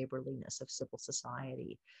neighborliness, of civil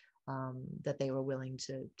society, that they were willing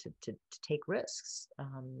to take risks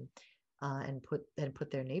and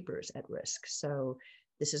put their neighbors at risk. So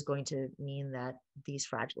this is going to mean that these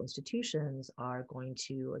fragile institutions are going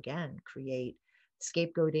to, again, create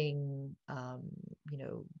scapegoating,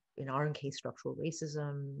 in our case, structural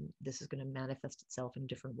racism. This is going to manifest itself in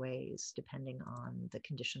different ways depending on the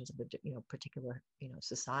conditions of a particular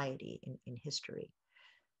society in history.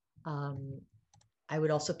 I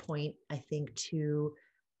would also point, I think, to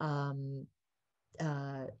the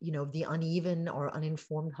uneven or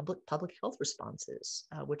uninformed public health responses,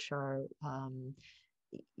 which are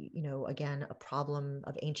again, a problem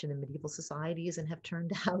of ancient and medieval societies, and have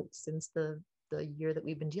turned out since the year that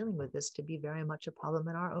we've been dealing with this to be very much a problem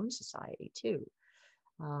in our own society too.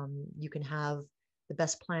 You can have the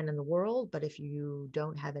best plan in the world, but if you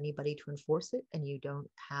don't have anybody to enforce it, and you don't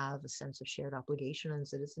have a sense of shared obligation and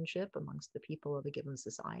citizenship amongst the people of a given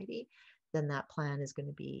society, then that plan is going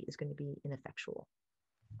to be ineffectual.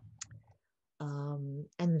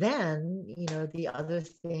 And then, the other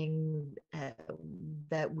thing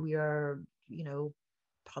that we are,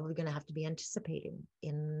 probably going to have to be anticipating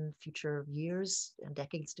in future years and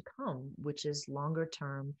decades to come, which is longer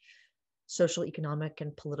term social, economic,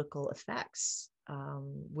 and political effects,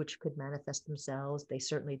 which could manifest themselves. They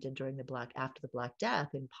certainly did after the Black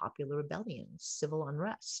Death, in popular rebellions, civil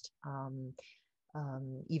unrest,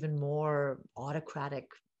 even more autocratic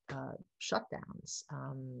shutdowns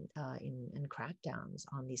and crackdowns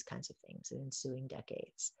on these kinds of things in ensuing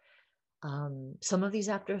decades. Some of these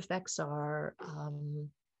after effects are,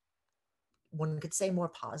 one could say, more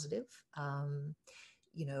positive.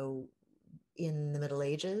 In the Middle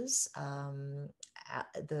Ages, and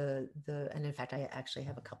in fact, I actually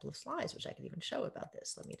have a couple of slides which I could even show about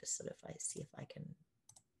this. Let me just see if I can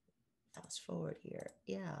fast forward here.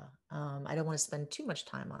 Yeah, I don't want to spend too much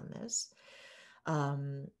time on this.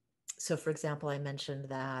 So, for example, I mentioned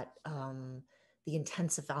that the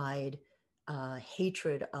intensified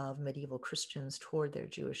hatred of medieval Christians toward their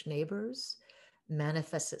Jewish neighbors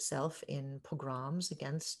manifests itself in pogroms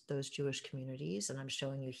against those Jewish communities. And I'm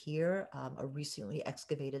showing you here a recently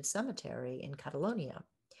excavated cemetery in Catalonia,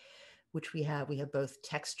 which we have both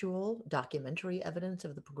textual documentary evidence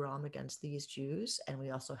of the pogrom against these Jews, and we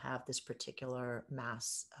also have this particular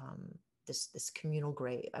mass, this communal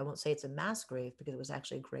grave. I won't say it's a mass grave, because it was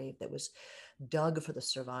actually a grave that was dug for the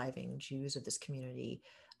surviving Jews of this community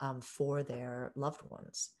for their loved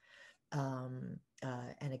ones.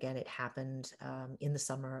 And again, it happened in the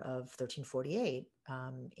summer of 1348,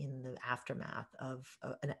 in the aftermath of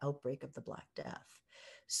an outbreak of the Black Death.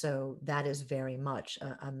 So that is very much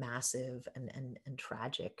a massive and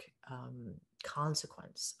tragic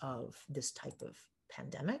consequence of this type of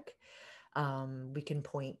pandemic. We can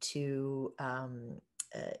point to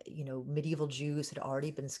medieval Jews had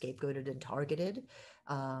already been scapegoated and targeted,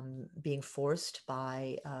 being forced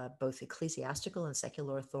by both ecclesiastical and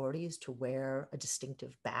secular authorities to wear a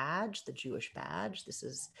distinctive badge, the Jewish badge. This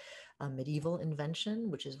is a medieval invention,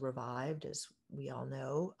 which is revived, as we all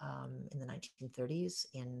know, in the 1930s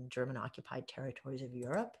in German-occupied territories of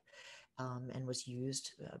Europe, and was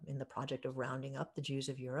used in the project of rounding up the Jews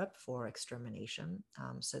of Europe for extermination.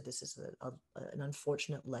 So this is an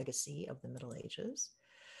unfortunate legacy of the Middle Ages.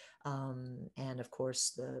 And of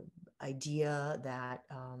course, the idea that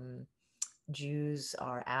Jews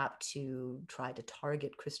are apt to try to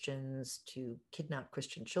target Christians, to kidnap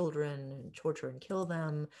Christian children and torture and kill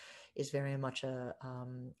them, is very much a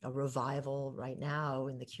revival right now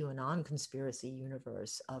in the QAnon conspiracy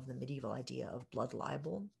universe of the medieval idea of blood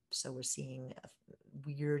libel. So we're seeing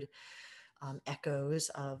weird echoes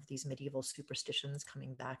of these medieval superstitions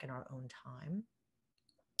coming back in our own time.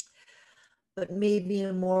 But maybe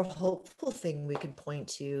a more hopeful thing we could point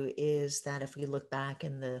to is that if we look back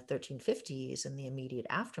in the 1350s, in the immediate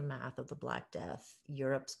aftermath of the Black Death,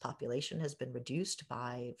 Europe's population has been reduced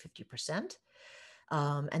by 50%.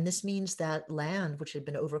 And this means that land, which had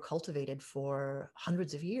been overcultivated for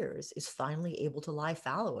hundreds of years, is finally able to lie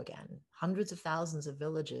fallow again. Hundreds of thousands of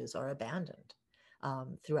villages are abandoned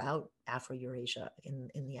throughout Afro-Eurasia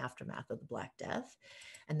in the aftermath of the Black Death.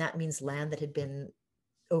 And that means land that had been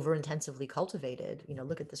over-intensively cultivated,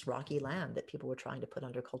 look at this rocky land that people were trying to put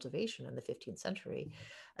under cultivation in the 15th century,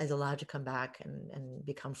 is allowed to come back and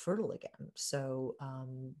become fertile again. So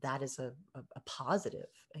that is a positive,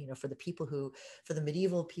 for the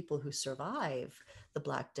medieval people who survive the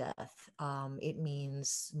Black Death. It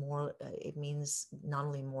means not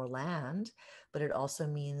only more land, but it also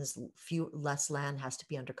means less land has to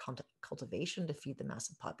be under cultivation to feed the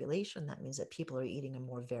massive population. That means that people are eating a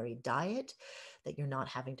more varied diet, that you're not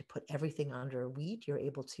having to put everything under wheat. You're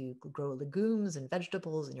able to grow legumes and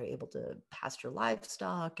vegetables, and you're able to pasture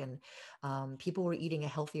livestock. And people were eating a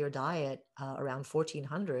healthier diet around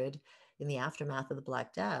 1400 in the aftermath of the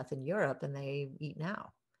Black Death in Europe than they eat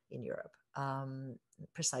now in Europe.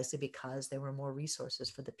 precisely because there were more resources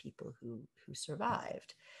for the people who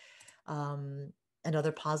survived.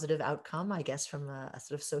 Another positive outcome, I guess, from a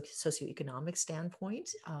sort of socioeconomic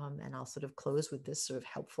standpoint, and I'll sort of close with this sort of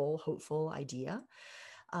helpful, hopeful idea,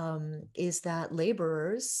 is that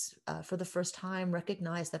laborers, for the first time,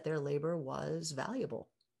 recognized that their labor was valuable.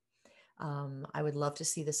 I would love to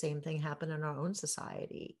see the same thing happen in our own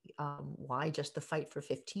society. Why just the fight for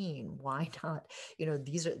 15? Why not?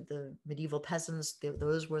 These are the medieval peasants.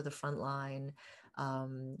 Those were the frontline,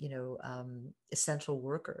 essential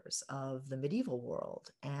workers of the medieval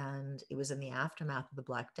world. And it was in the aftermath of the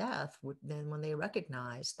Black Death when they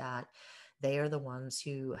recognized that they are the ones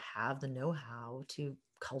who have the know-how to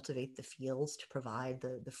cultivate the fields, to provide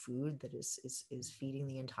the food that is feeding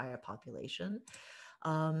the entire population.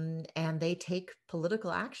 And they take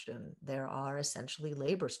political action. There are essentially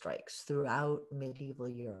labor strikes throughout medieval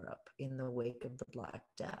Europe in the wake of the Black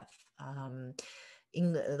Death.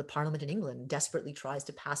 The Parliament in England desperately tries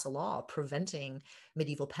to pass a law preventing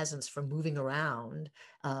medieval peasants from moving around.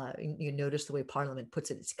 You notice the way Parliament puts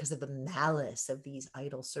it, it's because of the malice of these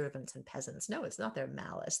idle servants and peasants. No, it's not their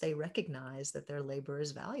malice. They recognize that their labor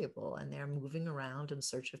is valuable and they're moving around in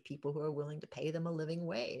search of people who are willing to pay them a living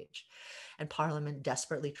wage. And Parliament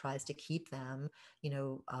desperately tries to keep them,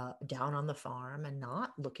 down on the farm and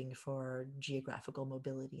not looking for geographical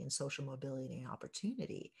mobility and social mobility and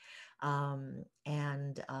opportunity.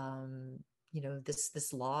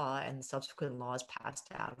 This law and subsequent laws passed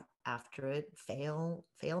out after it fail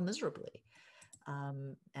miserably.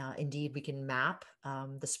 Indeed, we can map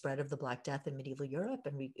the spread of the Black Death in medieval Europe,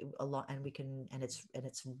 and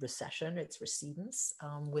its recession, its recedence,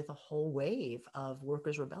 with a whole wave of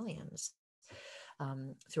workers' rebellions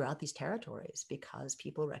throughout these territories, because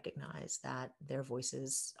people recognize that their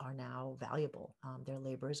voices are now valuable, their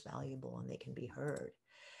labor is valuable, and they can be heard.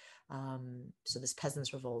 So this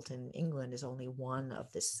peasants' revolt in England is only one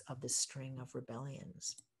of this string of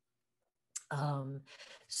rebellions. As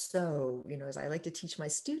I like to teach my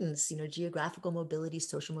students, geographical mobility,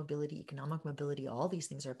 social mobility, economic mobility, all these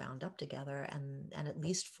things are bound up together. And at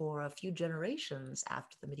least for a few generations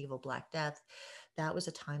after the medieval Black Death, that was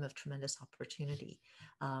a time of tremendous opportunity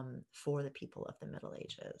for the people of the Middle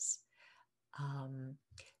Ages.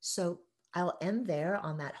 So I'll end there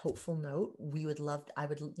on that hopeful note.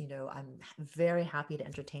 I'm very happy to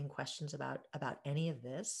entertain questions about any of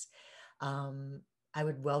this. I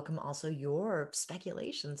would welcome also your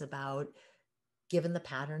speculations about, given the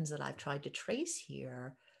patterns that I've tried to trace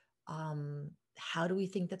here, how do we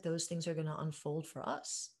think that those things are going to unfold for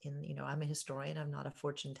us? I'm a historian, I'm not a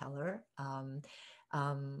fortune teller,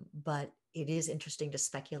 but it is interesting to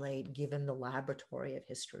speculate, given the laboratory of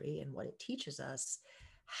history and what it teaches us,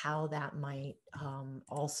 how that might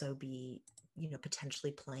also be,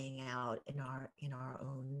 potentially playing out in our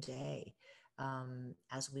own day,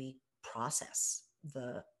 as we process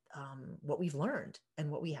what we've learned and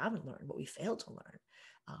what we haven't learned, what we failed to learn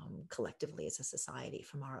collectively as a society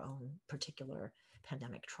from our own particular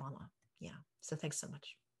pandemic trauma. Yeah. So thanks so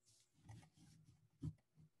much.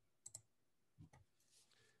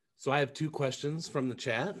 So I have two questions from the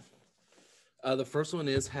chat. The first one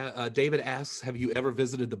is, David asks, have you ever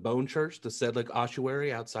visited the Bone Church, the Sedlik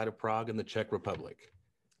ossuary outside of Prague in the Czech Republic?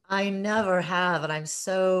 I never have, and I'm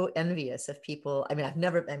so envious of people. I've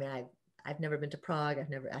never been to Prague.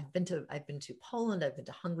 I've been to Poland. I've been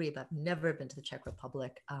to Hungary, but I've never been to the Czech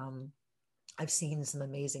Republic. I've seen some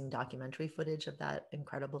amazing documentary footage of that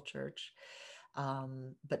incredible church,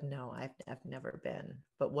 but no, I've never been.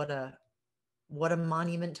 But what a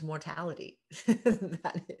monument to mortality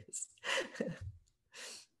that is.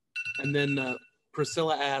 And then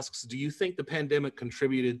Priscilla asks, do you think the pandemic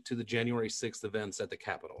contributed to the January 6th events at the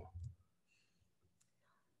Capitol?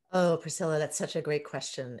 Oh, Priscilla, that's such a great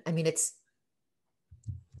question.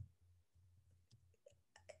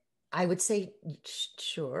 I would say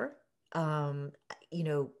sure. Could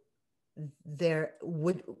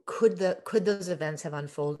those events have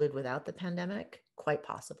unfolded without the pandemic? Quite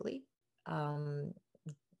possibly. Given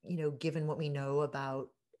what we know about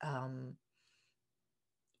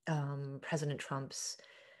President Trump's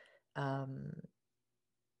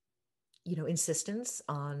insistence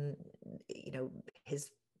on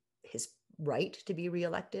his right to be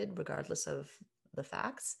reelected regardless of the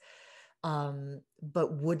facts,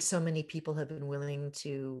 but would so many people have been willing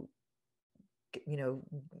to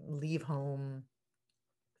leave home,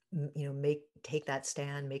 take that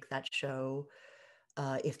stand, make that show,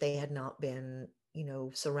 if they had not been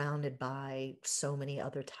surrounded by so many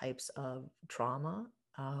other types of trauma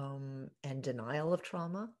and denial of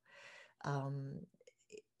trauma?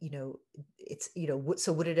 it's,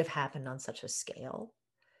 so would it have happened on such a scale?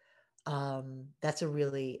 That's a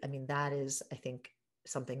really, I mean, that is, I think,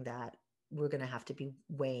 something that we're going to have to be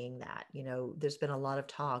weighing that. There's been a lot of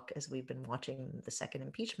talk as we've been watching the second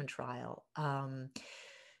impeachment trial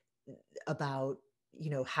about,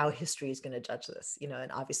 how history is going to judge this,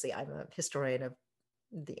 and obviously I'm a historian of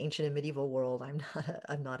the ancient and medieval world. I'm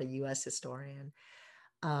not a US historian.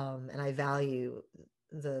 And I value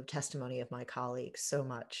the testimony of my colleagues so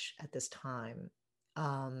much at this time.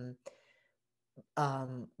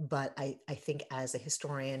 But I think as a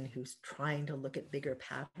historian who's trying to look at bigger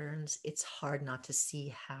patterns, it's hard not to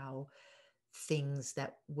see how things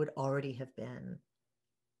that would already have been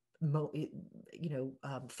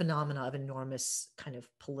phenomena of enormous kind of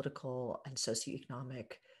political and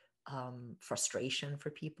socioeconomic frustration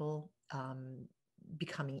for people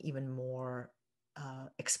becoming even more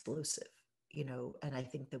explosive, and I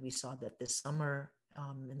think that we saw that this summer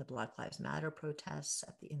in the Black Lives Matter protests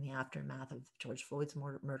in the aftermath of George Floyd's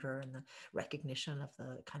murder, and the recognition of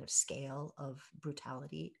the kind of scale of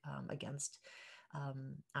brutality against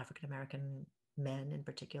African-American men in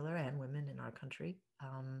particular, and women in our country.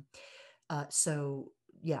 So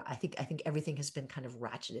yeah, I think everything has been kind of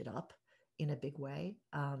ratcheted up in a big way.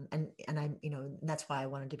 And I'm, that's why I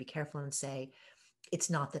wanted to be careful and say, it's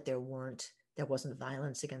not that there wasn't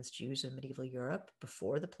violence against Jews in medieval Europe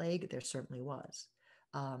before the plague. There certainly was.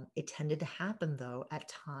 It tended to happen, though, at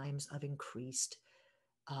times of increased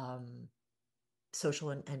social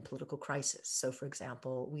and political crisis. So, for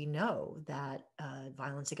example, we know that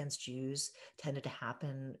violence against Jews tended to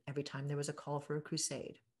happen every time there was a call for a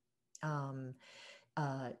crusade.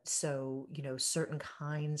 So, certain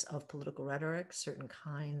kinds of political rhetoric, certain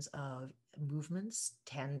kinds of movements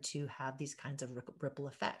tend to have these kinds of ripple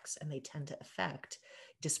effects, and they tend to affect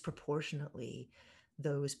disproportionately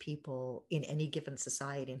those people in any given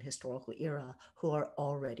society and historical era who are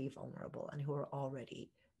already vulnerable and who are already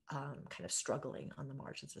kind of struggling on the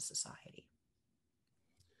margins of society.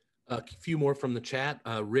 A few more from the chat.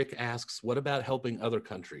 Rick asks, what about helping other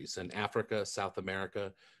countries in Africa, South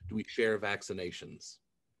America? Do we share vaccinations?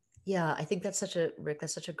 Yeah, I think that's such a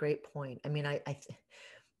great point. I mean,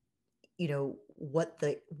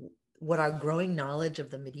 what our growing knowledge of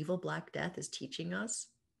the medieval Black Death is teaching us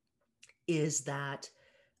is that,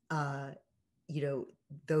 that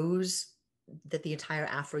the entire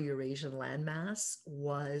Afro-Eurasian landmass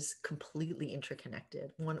was completely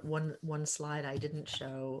interconnected. One slide I didn't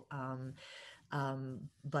show,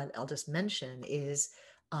 but I'll just mention is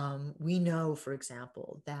we know, for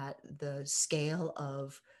example, that the scale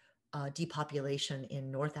of depopulation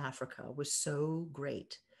in North Africa was so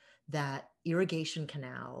great that irrigation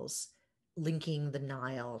canals linking the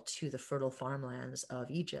Nile to the fertile farmlands of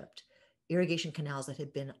Egypt, irrigation canals that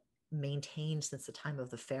had been maintained since the time of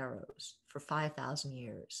the pharaohs for 5,000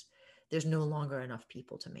 years. There's no longer enough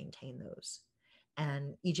people to maintain those.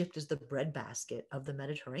 And Egypt is the breadbasket of the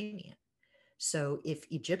Mediterranean. So if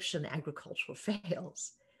Egyptian agriculture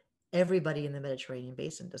fails, everybody in the Mediterranean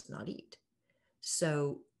basin does not eat.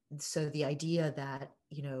 So the idea that,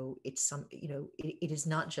 it is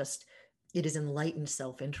not just, it is enlightened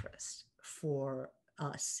self-interest for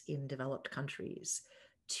us in developed countries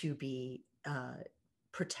to be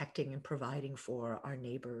protecting and providing for our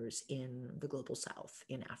neighbors in the global South,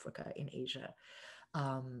 in Africa, in Asia.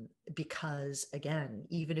 Because again,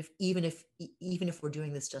 even if we're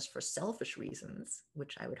doing this just for selfish reasons,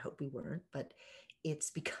 which I would hope we weren't, but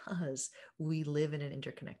it's because we live in an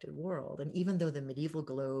interconnected world. And even though the medieval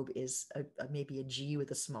globe is maybe a G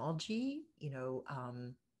with a small g, we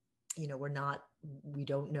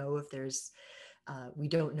don't know if there's, we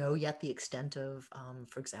don't know yet the extent of,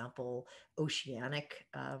 for example, oceanic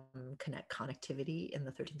connectivity in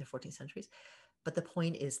the 13th or 14th centuries. But the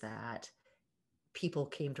point is that people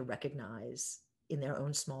came to recognize in their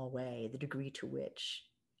own small way the degree to which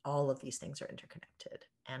all of these things are interconnected.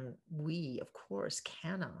 And we, of course,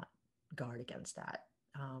 cannot guard against that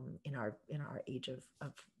in our age of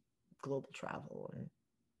global travel and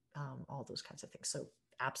all those kinds of things. So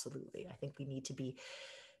absolutely, I think we need to be,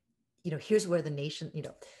 here's where the nation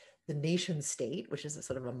state, which is a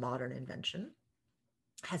sort of a modern invention,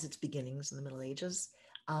 has its beginnings in the Middle Ages.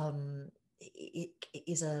 It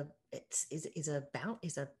is a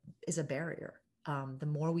barrier. The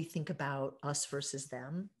more we think about us versus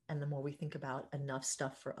them, and the more we think about enough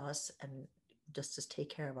stuff for us and just to take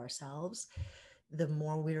care of ourselves, the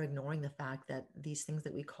more we're ignoring the fact that these things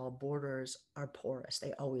that we call borders are porous.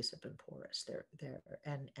 They always have been porous.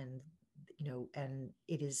 And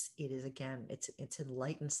it is again, it's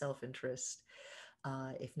enlightened self-interest,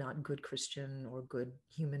 if not good Christian or good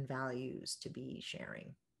human values, to be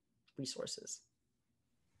sharing resources.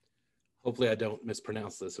 Hopefully I don't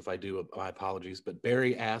mispronounce this. If I do, my apologies. But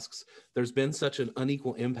Barry asks, there's been such an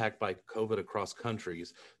unequal impact by COVID across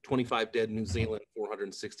countries, 25 dead in New Zealand,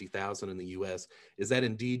 460,000 in the US. Is that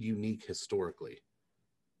indeed unique historically?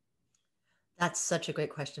 That's such a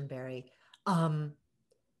great question, Barry.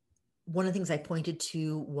 One of the things I pointed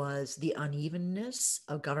to was the unevenness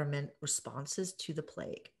of government responses to the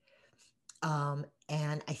plague.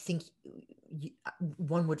 And I think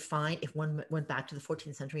one would find, if one went back to the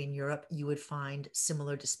 14th century in Europe, you would find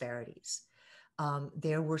similar disparities.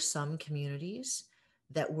 There were some communities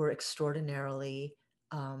that were extraordinarily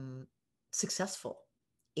successful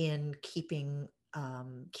in keeping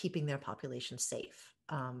their population safe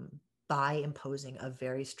by imposing a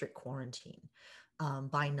very strict quarantine,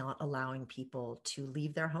 by not allowing people to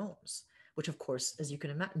leave their homes, which of course, as you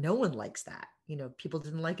can imagine, no one likes that. You know, people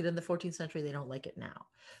didn't like it in the 14th century, they don't like it now.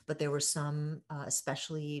 But there were some,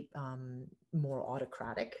 especially more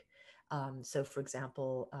autocratic. So for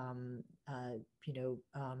example,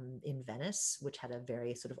 in Venice, which had a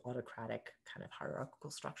very sort of autocratic kind of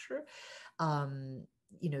hierarchical structure,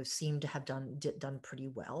 seemed to have done pretty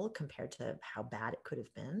well compared to how bad it could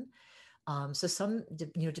have been. So some,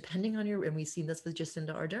 depending on and we've seen this with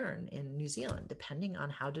Jacinda Ardern in New Zealand, depending on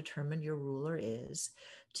how determined your ruler is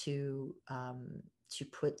to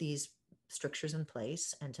put these strictures in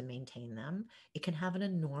place and to maintain them, it can have an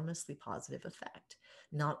enormously positive effect.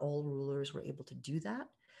 Not all rulers were able to do that.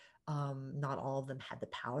 Not all of them had the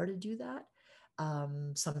power to do that.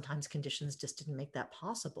 Sometimes conditions just didn't make that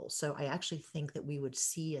possible. So I actually think that we would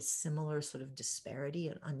see a similar sort of disparity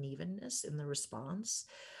and unevenness in the response.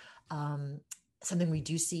 Something we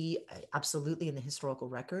do see absolutely in the historical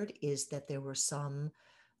record is that there were some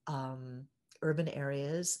urban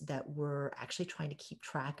areas that were actually trying to keep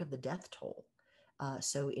track of the death toll.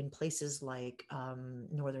 So in places like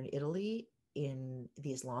northern Italy, in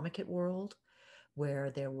the Islamic world,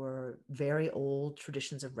 where there were very old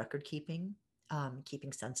traditions of record keeping,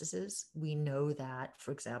 keeping censuses, we know that,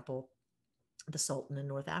 for example, the Sultan in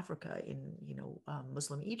North Africa, in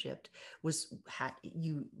Muslim Egypt,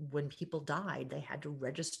 when people died, they had to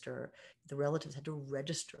register, the relatives had to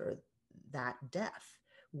register that death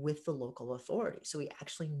with the local authority. So we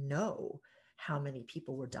actually know how many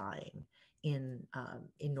people were dying in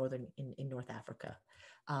North Africa,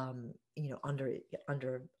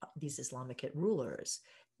 under these Islamic rulers.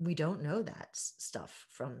 We don't know that stuff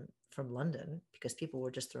from London because people were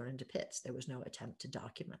just thrown into pits. There was no attempt to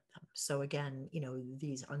document them. So again,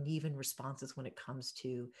 these uneven responses when it comes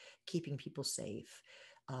to keeping people safe,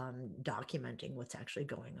 documenting what's actually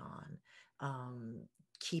going on,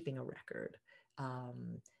 keeping a record.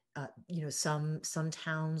 Some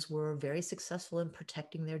towns were very successful in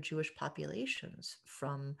protecting their Jewish populations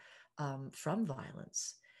from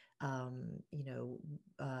violence.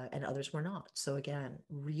 And others were not. So again,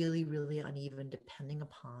 really, really uneven depending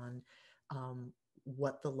upon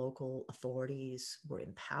what the local authorities were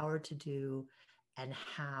empowered to do and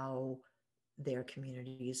how their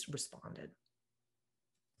communities responded.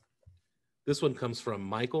 This one comes from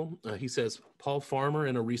Michael. He says, Paul Farmer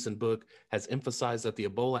in a recent book has emphasized that the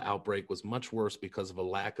Ebola outbreak was much worse because of a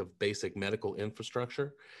lack of basic medical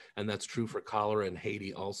infrastructure. And that's true for cholera in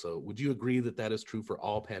Haiti also. Would you agree that that is true for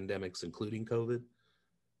all pandemics, including COVID?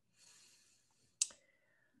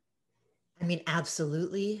 I mean,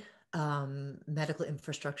 absolutely. Medical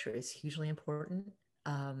infrastructure is hugely important.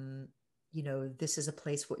 This is a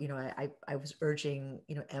place where, I was urging,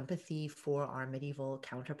 empathy for our medieval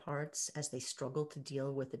counterparts as they struggle to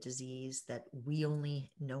deal with a disease that we only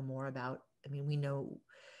know more about. I mean, we know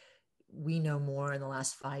more in the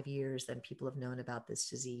last 5 years than people have known about this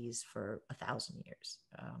disease for 1,000 years.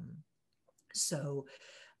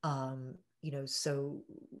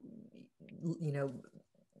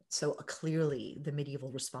 So clearly the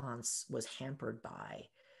medieval response was hampered by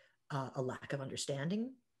a lack of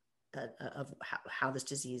understanding of how this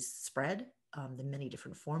disease spread, the many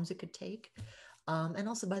different forms it could take, and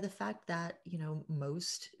also by the fact that,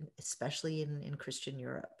 most, especially in Christian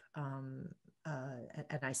Europe, and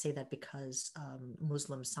I say that because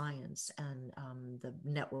Muslim science and the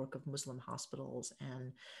network of Muslim hospitals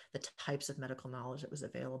and the types of medical knowledge that was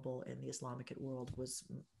available in the Islamic world was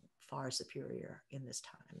far superior in this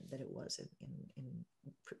time than it was in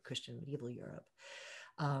Christian medieval Europe.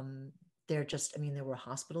 There were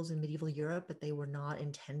hospitals in medieval Europe, but they were not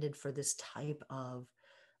intended for this type of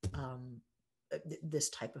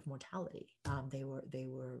mortality. They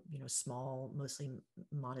were small, mostly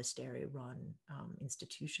monastery-run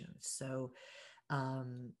institutions. So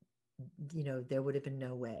there would have been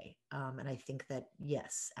no way. And I think that,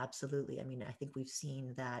 yes, absolutely. I mean, I think we've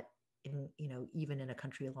seen that in, even in a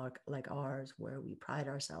country like ours, where we pride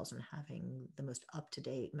ourselves on having the most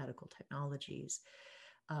up-to-date medical technologies,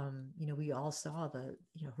 we all saw the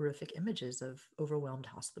horrific images of overwhelmed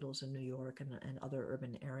hospitals in New York and other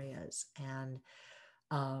urban areas. And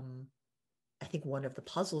I think one of the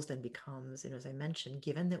puzzles then becomes, as I mentioned,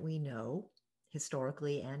 given that we know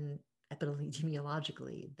historically and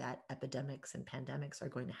epidemiologically that epidemics and pandemics are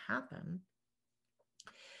going to happen,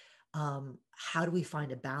 how do we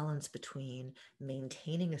find a balance between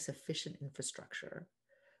maintaining a sufficient infrastructure,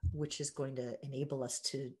 which is going to enable us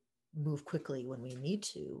to move quickly when we need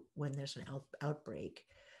to, when there's an outbreak,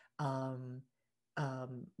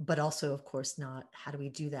 but also, of course, not how do we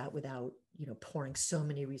do that without pouring so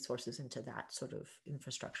many resources into that sort of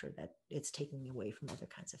infrastructure that it's taking away from other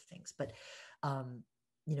kinds of things. But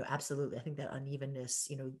absolutely, I think that unevenness,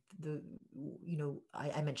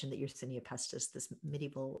 I mentioned that Yersinia pestis, this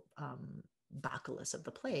medieval bacillus of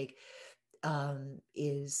the plague,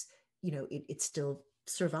 is, it still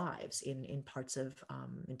survives in parts of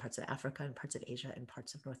Africa and parts of Asia and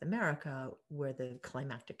parts of North America, where the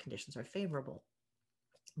climatic conditions are favorable.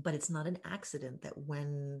 But it's not an accident that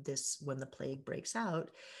when the plague breaks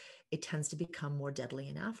out, it tends to become more deadly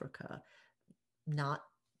in Africa, not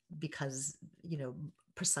because,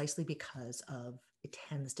 precisely because of it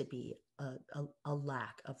tends to be a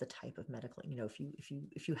lack of the type of medical,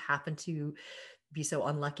 if you happen to be so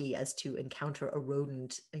unlucky as to encounter a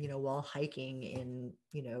rodent, while hiking in,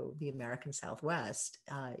 the American Southwest,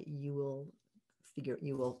 you will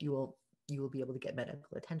be able to get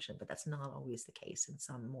medical attention, but that's not always the case in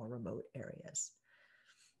some more remote areas.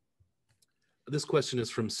 This question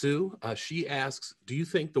is from Sue. She asks, do you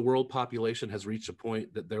think the world population has reached a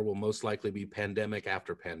point that there will most likely be pandemic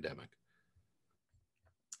after pandemic?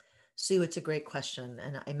 Sue, it's a great question.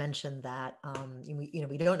 And I mentioned that,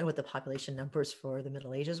 we don't know what the population numbers for the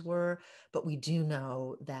Middle Ages were, but we do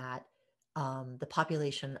know that the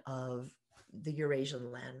population of the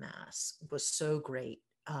Eurasian landmass was so great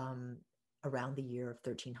around the year of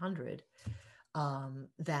 1300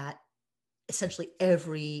 that essentially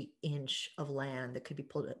every inch of land that could be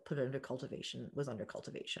put under cultivation was under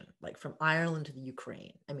cultivation, like from Ireland to the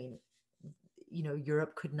Ukraine. I mean,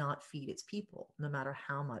 Europe could not feed its people, no matter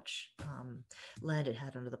how much land it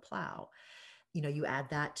had under the plow. You add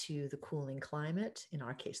that to the cooling climate, in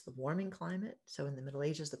our case, the warming climate. So in the Middle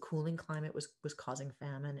Ages, the cooling climate was causing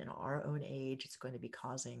famine. In our own age, it's going to be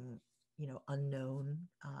causing, unknown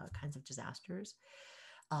kinds of disasters.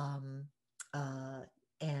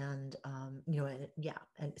 And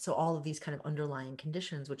so all of these kind of underlying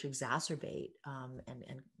conditions, which exacerbate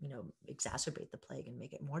and exacerbate the plague and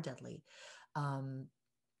make it more deadly. I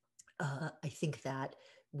think that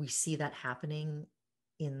we see that happening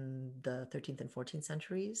in the 13th and 14th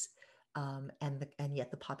centuries, and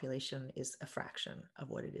yet the population is a fraction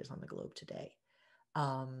of what it is on the globe today.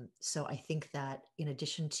 So I think that in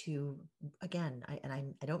addition to, again, I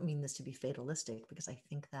don't mean this to be fatalistic, because I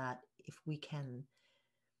think that if we can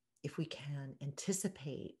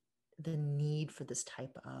anticipate the need for this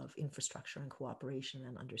type of infrastructure and cooperation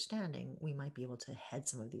and understanding, we might be able to head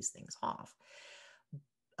some of these things off.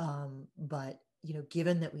 But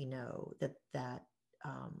given that we know that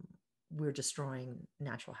we're destroying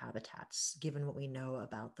natural habitats, given what we know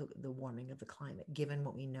about the warming of the climate, given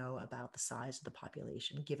what we know about the size of the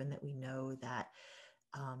population, given that we know that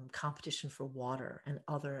competition for water and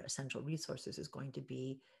other essential resources is going to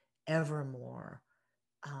be ever more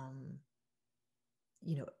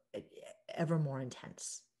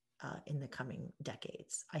intense in the coming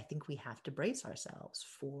decades, I think we have to brace ourselves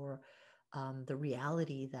for the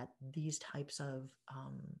reality that these types of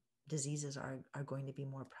diseases are going to be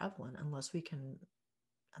more prevalent unless we can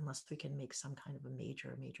make some kind of a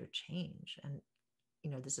major change. And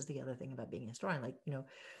this is the other thing about being a historian,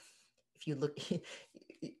 if you look,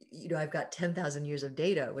 I've got 10,000 years of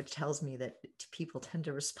data, which tells me that people tend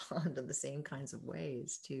to respond in the same kinds of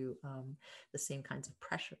ways to the same kinds of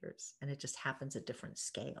pressures, and it just happens at different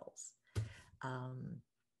scales. And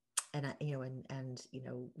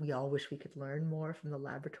we all wish we could learn more from the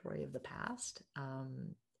laboratory of the past,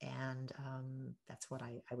 and that's what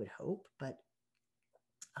I would hope. But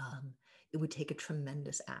it would take a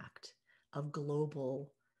tremendous act of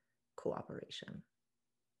global cooperation.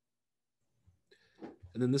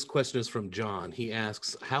 And then this question is from John. He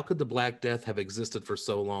asks, how could the Black Death have existed for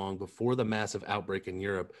so long before the massive outbreak in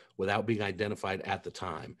Europe without being identified at the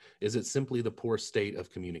time? Is it simply the poor state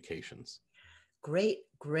of communications? Great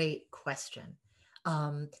question.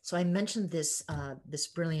 So I mentioned this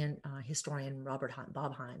brilliant historian,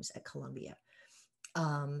 Bob Hymes at Columbia.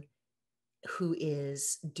 who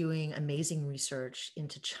is doing amazing research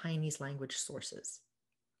into Chinese language sources,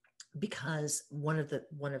 because one of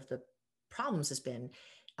the problems has been,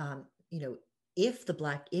 you know, if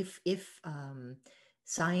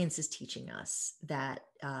science is teaching us that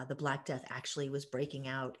the Black Death actually was breaking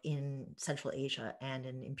out in Central Asia and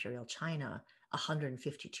in Imperial China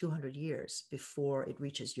 150, 200 years before it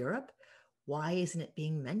reaches Europe, why isn't it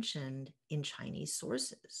being mentioned in Chinese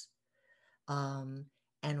sources?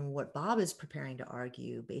 And what Bob is preparing to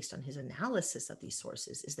argue, based on his analysis of these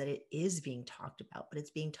sources, is that it is being talked about, but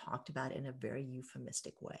it's being talked about in a very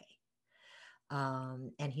euphemistic way.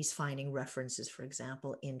 And he's finding references, for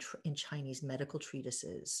example, in Chinese medical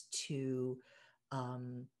treatises to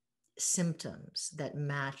symptoms that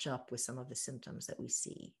match up with some of the symptoms that we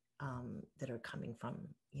see that are coming from,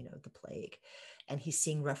 you know, the plague. And he's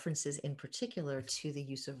seeing references in particular to the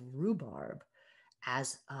use of rhubarb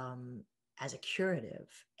as a curative.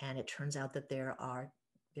 And it turns out that there are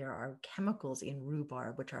chemicals in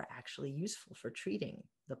rhubarb which are actually useful for treating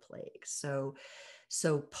the plague. So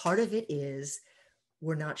part of it is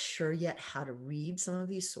we're not sure yet how to read some of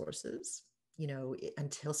these sources, you know,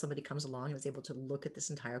 until somebody comes along and is able to look at this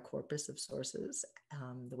entire corpus of sources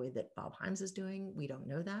the way that Bob Symes is doing. We don't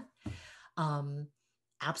know that.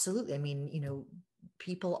 Absolutely. I mean, you know,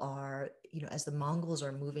 people are, you know, as the Mongols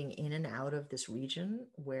are moving in and out of this region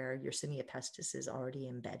where Yersinia pestis is already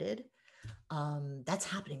embedded, that's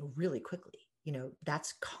happening really quickly. You know,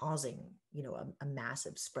 that's causing, you know, a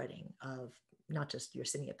massive spreading of not just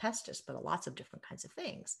Yersinia pestis, but lots of different kinds of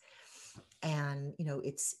things. And, you know,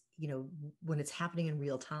 it's, you know, when it's happening in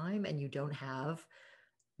real time and you don't have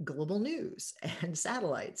global news and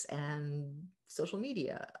satellites and social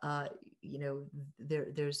media, you know,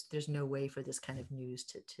 there's no way for this kind of news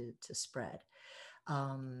to spread.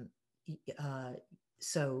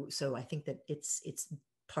 So I think that it's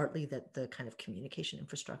partly that the kind of communication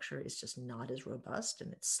infrastructure is just not as robust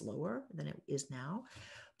and it's slower than it is now.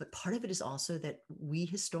 But part of it is also that we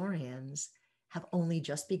historians have only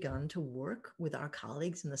just begun to work with our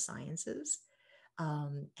colleagues in the sciences.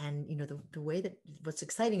 And, you know, the way that what's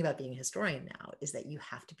exciting about being a historian now is that you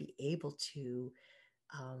have to be able to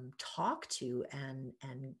talk to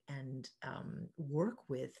and work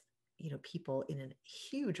with, you know, people in a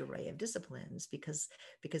huge array of disciplines, because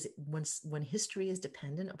when history is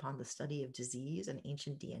dependent upon the study of disease and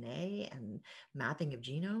ancient DNA and mapping of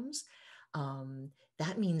genomes,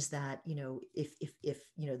 that means that, you know, if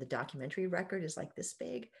you know, the documentary record is like this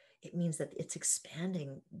big, it means that it's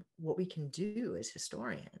expanding what we can do as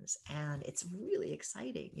historians. And it's really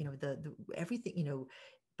exciting, you know, the everything, you know,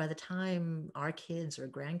 by the time our kids or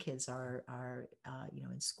grandkids are you know,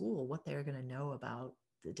 in school, what they're going to know about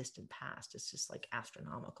the distant past is just like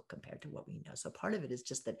astronomical compared to what we know. So part of it is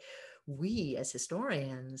just that we as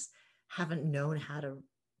historians haven't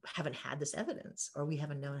had this evidence, or we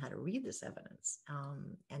haven't known how to read this evidence.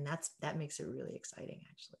 And that makes it really exciting,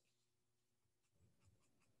 actually.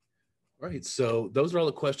 All right, so those are all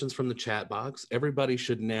the questions from the chat box. Everybody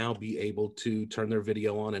should now be able to turn their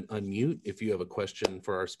video on and unmute if you have a question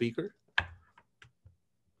for our speaker.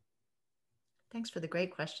 Thanks for the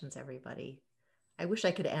great questions, everybody. I wish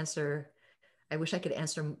I could answer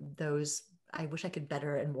those. I wish I could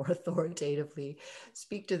better and more authoritatively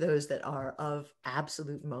speak to those that are of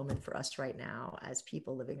absolute moment for us right now as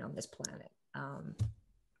people living on this planet.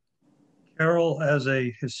 Carol, as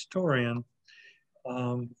a historian,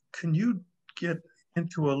 can you get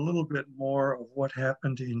into a little bit more of what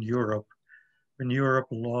happened in Europe when Europe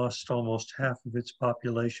lost almost half of its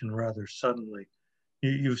population rather suddenly?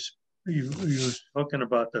 You've spoken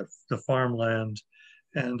about the farmland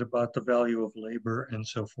and about the value of labor and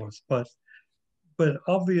so forth, but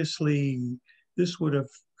obviously this would have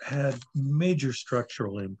had major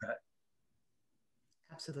structural impact.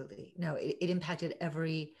 Absolutely. No, it impacted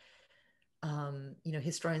every, you know,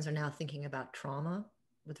 historians are now thinking about trauma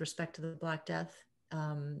with respect to the Black Death,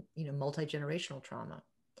 you know, multi-generational trauma.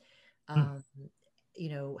 You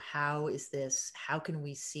know, how can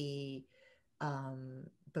we see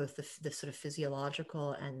both the sort of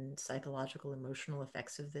physiological and psychological, emotional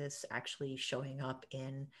effects of this actually showing up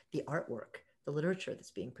in the artwork, the literature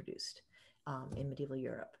that's being produced in medieval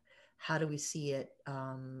Europe? How do we see it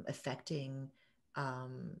affecting,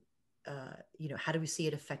 you know, how do we see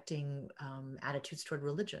it affecting attitudes toward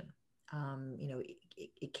religion? You know,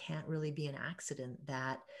 it can't really be an accident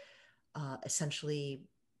that essentially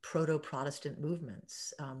proto-Protestant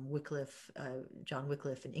movements. John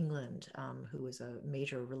Wycliffe in England, who was a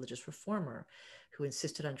major religious reformer, who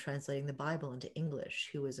insisted on translating the Bible into English,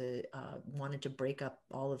 who was wanted to break up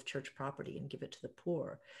all of church property and give it to the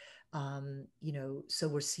poor. So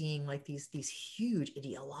we're seeing like these huge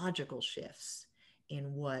ideological shifts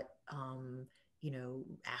in what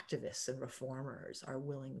activists and reformers are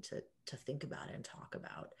willing to think about and talk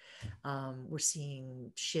about. We're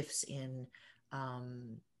seeing shifts in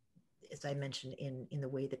as I mentioned, in the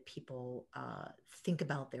way that people think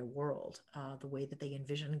about their world, the way that they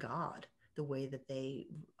envision God, the way that they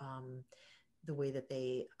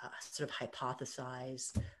sort of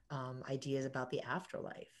hypothesize ideas about the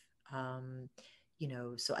afterlife.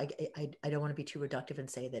 So I don't want to be too reductive and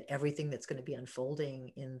say that everything that's going to be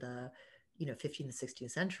unfolding in the 15th and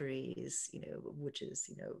 16th centuries, which is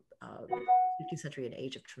 15th century, an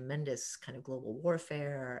age of tremendous kind of global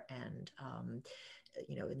warfare, and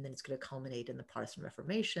and then it's going to culminate in the Protestant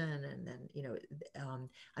Reformation. And then,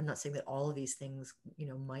 I'm not saying that all of these things,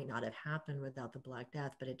 might not have happened without the Black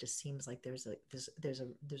Death, but it just seems like there's a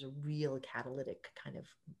real catalytic kind of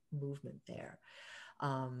movement there.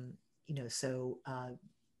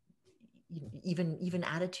 Even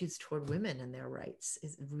attitudes toward women and their rights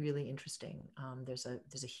is really interesting. There's a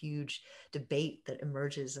huge debate that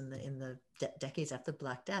emerges in the decades after the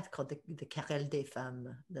Black Death called the Querelle des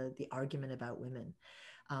femmes, the argument about women,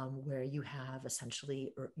 where you have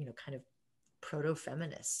essentially, kind of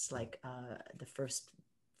proto-feminists like the first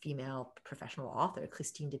female professional author,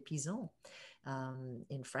 Christine de Pizan,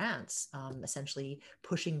 in France, essentially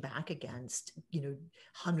pushing back against,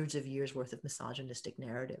 hundreds of years worth of misogynistic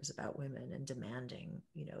narratives about women, and demanding,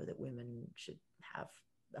 that women should have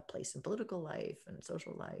a place in political life and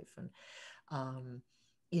social life. And,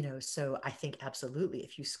 so I think absolutely,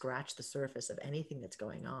 if you scratch the surface of anything that's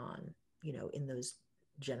going on, in those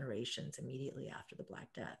generations immediately after the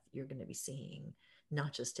Black Death, you're going to be seeing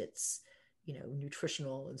not just its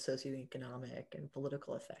nutritional and socioeconomic and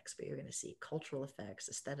political effects, but you're going to see cultural effects,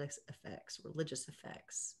 aesthetics effects, religious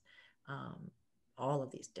effects, all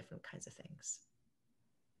of these different kinds of things.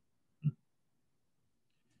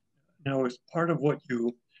 Now, as part of what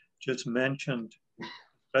you just mentioned,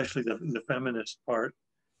 especially the feminist part,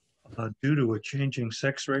 due to a changing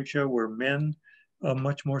sex ratio where men are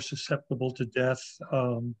much more susceptible to death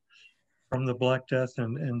from the Black Death,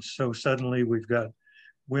 and so suddenly we've got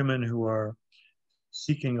women who are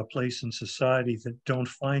seeking a place in society that don't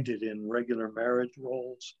find it in regular marriage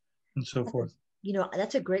roles and so forth?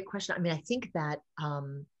 That's a great question. I mean, I think that,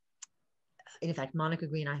 in fact, Monica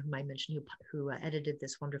Green, whom I mentioned, who edited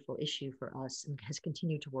this wonderful issue for us and has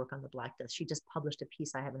continued to work on the Black Death, she just published a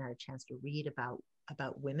piece I haven't had a chance to read about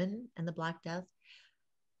women and the Black Death.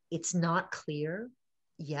 It's not clear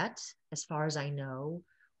yet, as far as I know,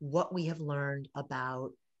 what we have learned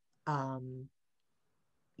about,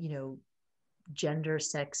 gender,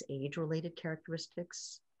 sex, age-related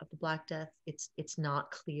characteristics of the Black Death. It's not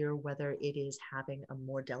clear whether it is having a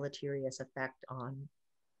more deleterious effect on,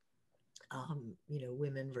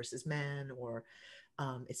 women versus men, or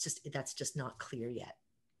that's just not clear yet.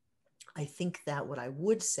 I think that what I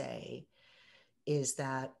would say is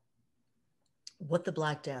that what the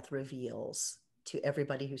Black Death reveals to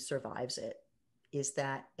everybody who survives it is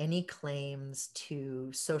that any claims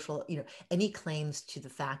to any claims to the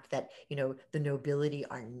fact that, the nobility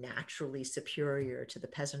are naturally superior to the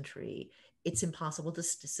peasantry, it's impossible to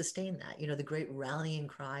sustain that. The great rallying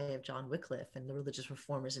cry of John Wycliffe and the religious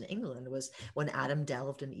reformers in England was when Adam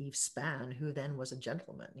delved and Eve span, who then was a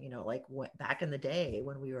gentleman, back in the day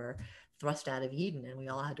when we were thrust out of Eden and we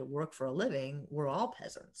all had to work for a living, we're all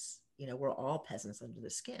peasants. We're all peasants under the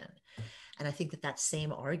skin. And I think that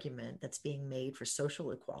same argument that's being made for social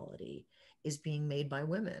equality is being made by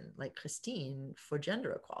women like Christine for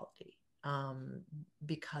gender equality,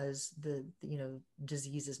 because the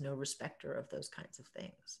disease is no respecter of those kinds of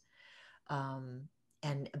things.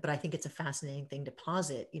 But I think it's a fascinating thing to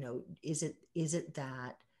posit. Is it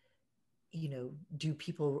that, do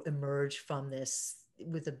people emerge from this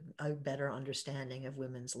with a better understanding of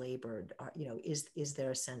women's labor? Is there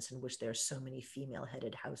a sense in which there are so many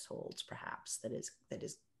female-headed households, perhaps, that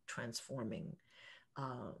is transforming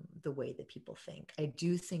the way that people think? I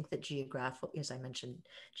do think that as I mentioned,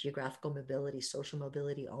 geographical mobility, social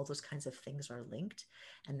mobility, all those kinds of things are linked,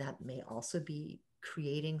 and that may also be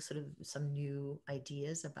creating sort of some new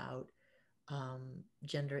ideas about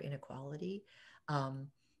gender inequality.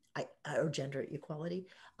 Or gender equality.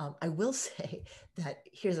 I will say that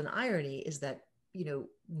here's an irony, is that,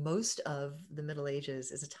 most of the Middle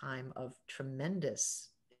Ages is a time of tremendous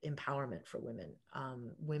empowerment for women.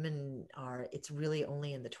 Women are, it's really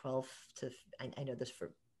only in the 12 to, I know this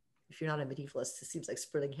for, if you're not a medievalist, it seems like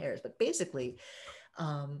splitting hairs, but basically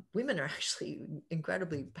women are actually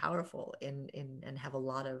incredibly powerful and have a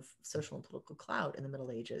lot of social and political clout in the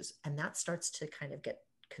Middle Ages. And that starts to kind of get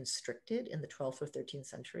constricted in the 12th or 13th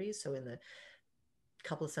centuries. So in the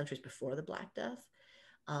couple of centuries before the Black Death,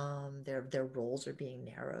 their roles are being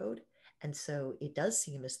narrowed. And so it does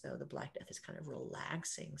seem as though the Black Death is kind of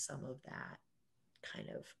relaxing some of that kind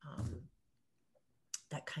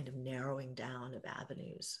of narrowing down of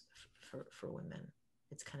avenues for women.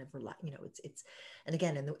 It's kind of, you know, it's, and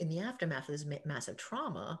again, in the aftermath of this massive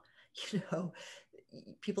trauma, you know,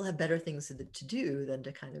 people have better things to do than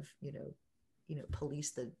to kind of, you know,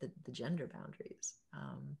 police the gender boundaries,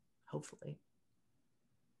 hopefully.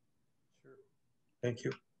 Sure. Thank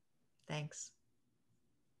you. Thanks.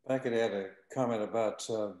 If I could add a comment about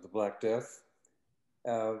the Black Death,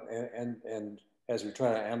 and as we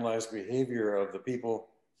try to analyze behavior of the people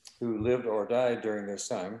who lived or died during this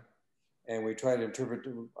time, and we try to interpret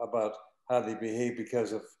about how they behave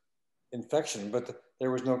because of infection, but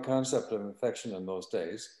there was no concept of infection in those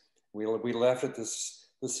days. We laughed at the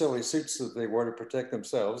silly suits that they wore to protect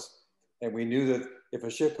themselves, and we knew that if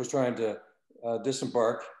a ship was trying to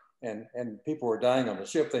disembark and people were dying on the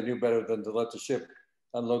ship, they knew better than to let the ship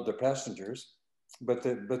unload their passengers. But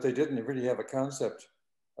they didn't really have a concept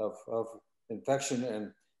of infection,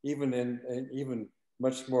 and even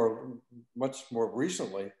much more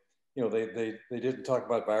recently, you know, they didn't talk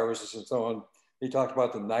about viruses and so on. They talked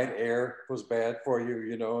about the night air was bad for you,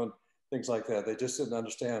 you know, and things like that. They just didn't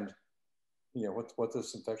understand, you know, what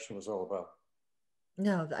this infection was all about.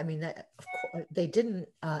 No, I mean, that, of course, they didn't,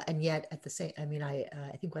 and yet at the same, I mean, I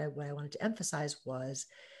think what I wanted to emphasize was,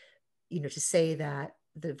 you know, to say that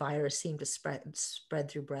the virus seemed to spread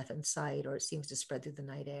through breath and sight, or it seems to spread through the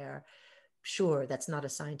night air. Sure, that's not a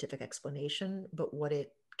scientific explanation, but what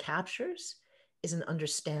it captures is an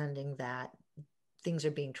understanding that things are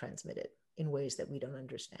being transmitted in ways that we don't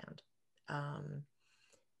understand.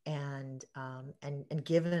 And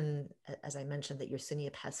given, as I mentioned, that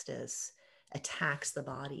Yersinia pestis attacks the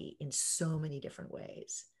body in so many different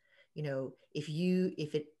ways, you know, if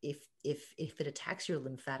it attacks your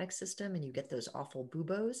lymphatic system and you get those awful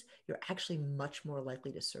buboes, you're actually much more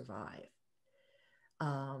likely to survive.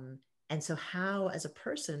 And so how, as a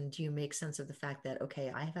person, do you make sense of the fact that,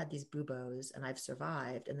 okay, I have had these buboes and I've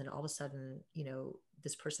survived, and then all of a sudden, you know,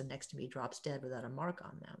 this person next to me drops dead without a mark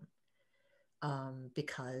on them,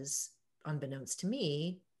 because unbeknownst to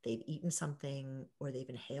me, they've eaten something or they've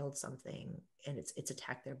inhaled something, and it's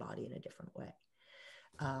attacked their body in a different way.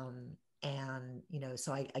 And, you know,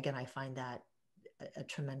 so I find that a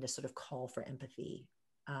tremendous sort of call for empathy,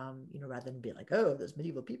 you know, rather than be like, oh, those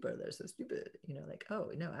medieval people, they're so stupid, you know, like,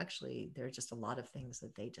 oh, no, actually, there are just a lot of things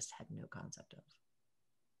that they just had no concept of.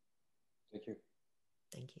 Thank you.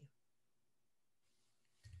 Thank you.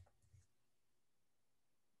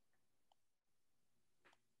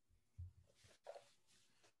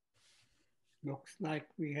 Looks like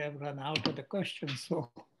we have run out of the questions,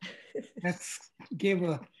 so let's give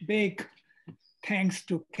a big thanks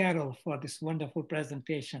to Carol for this wonderful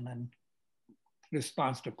presentation and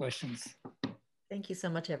response to questions. Thank you so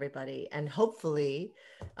much, everybody. And hopefully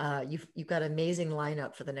you've got an amazing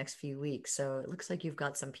lineup for the next few weeks. So it looks like you've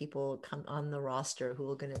got some people come on the roster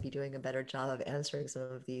who are going to be doing a better job of answering some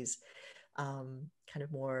of these kind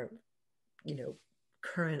of more, you know,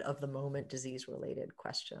 current of the moment disease related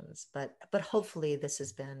questions. But hopefully this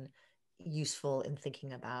has been useful in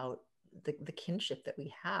thinking about the kinship that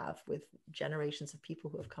we have with generations of people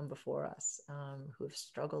who have come before us, who have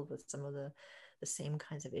struggled with some of the same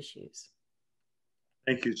kinds of issues.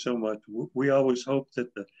 Thank you so much. We always hope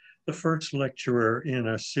that the first lecturer in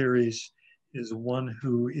a series is one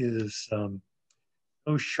who is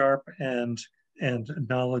so sharp and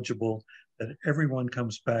knowledgeable that everyone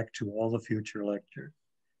comes back to all the future lectures.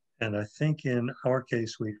 And I think in our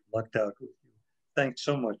case, we've lucked out with you. Thanks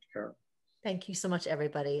so much, Carol. Thank you so much,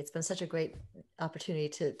 everybody. It's been such a great opportunity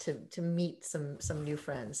to meet some new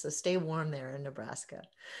friends. So stay warm there in Nebraska.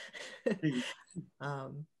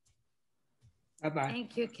 Bye-bye.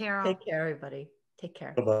 Thank you, Carol. Take care, everybody. Take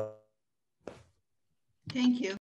care. Bye-bye. Thank you.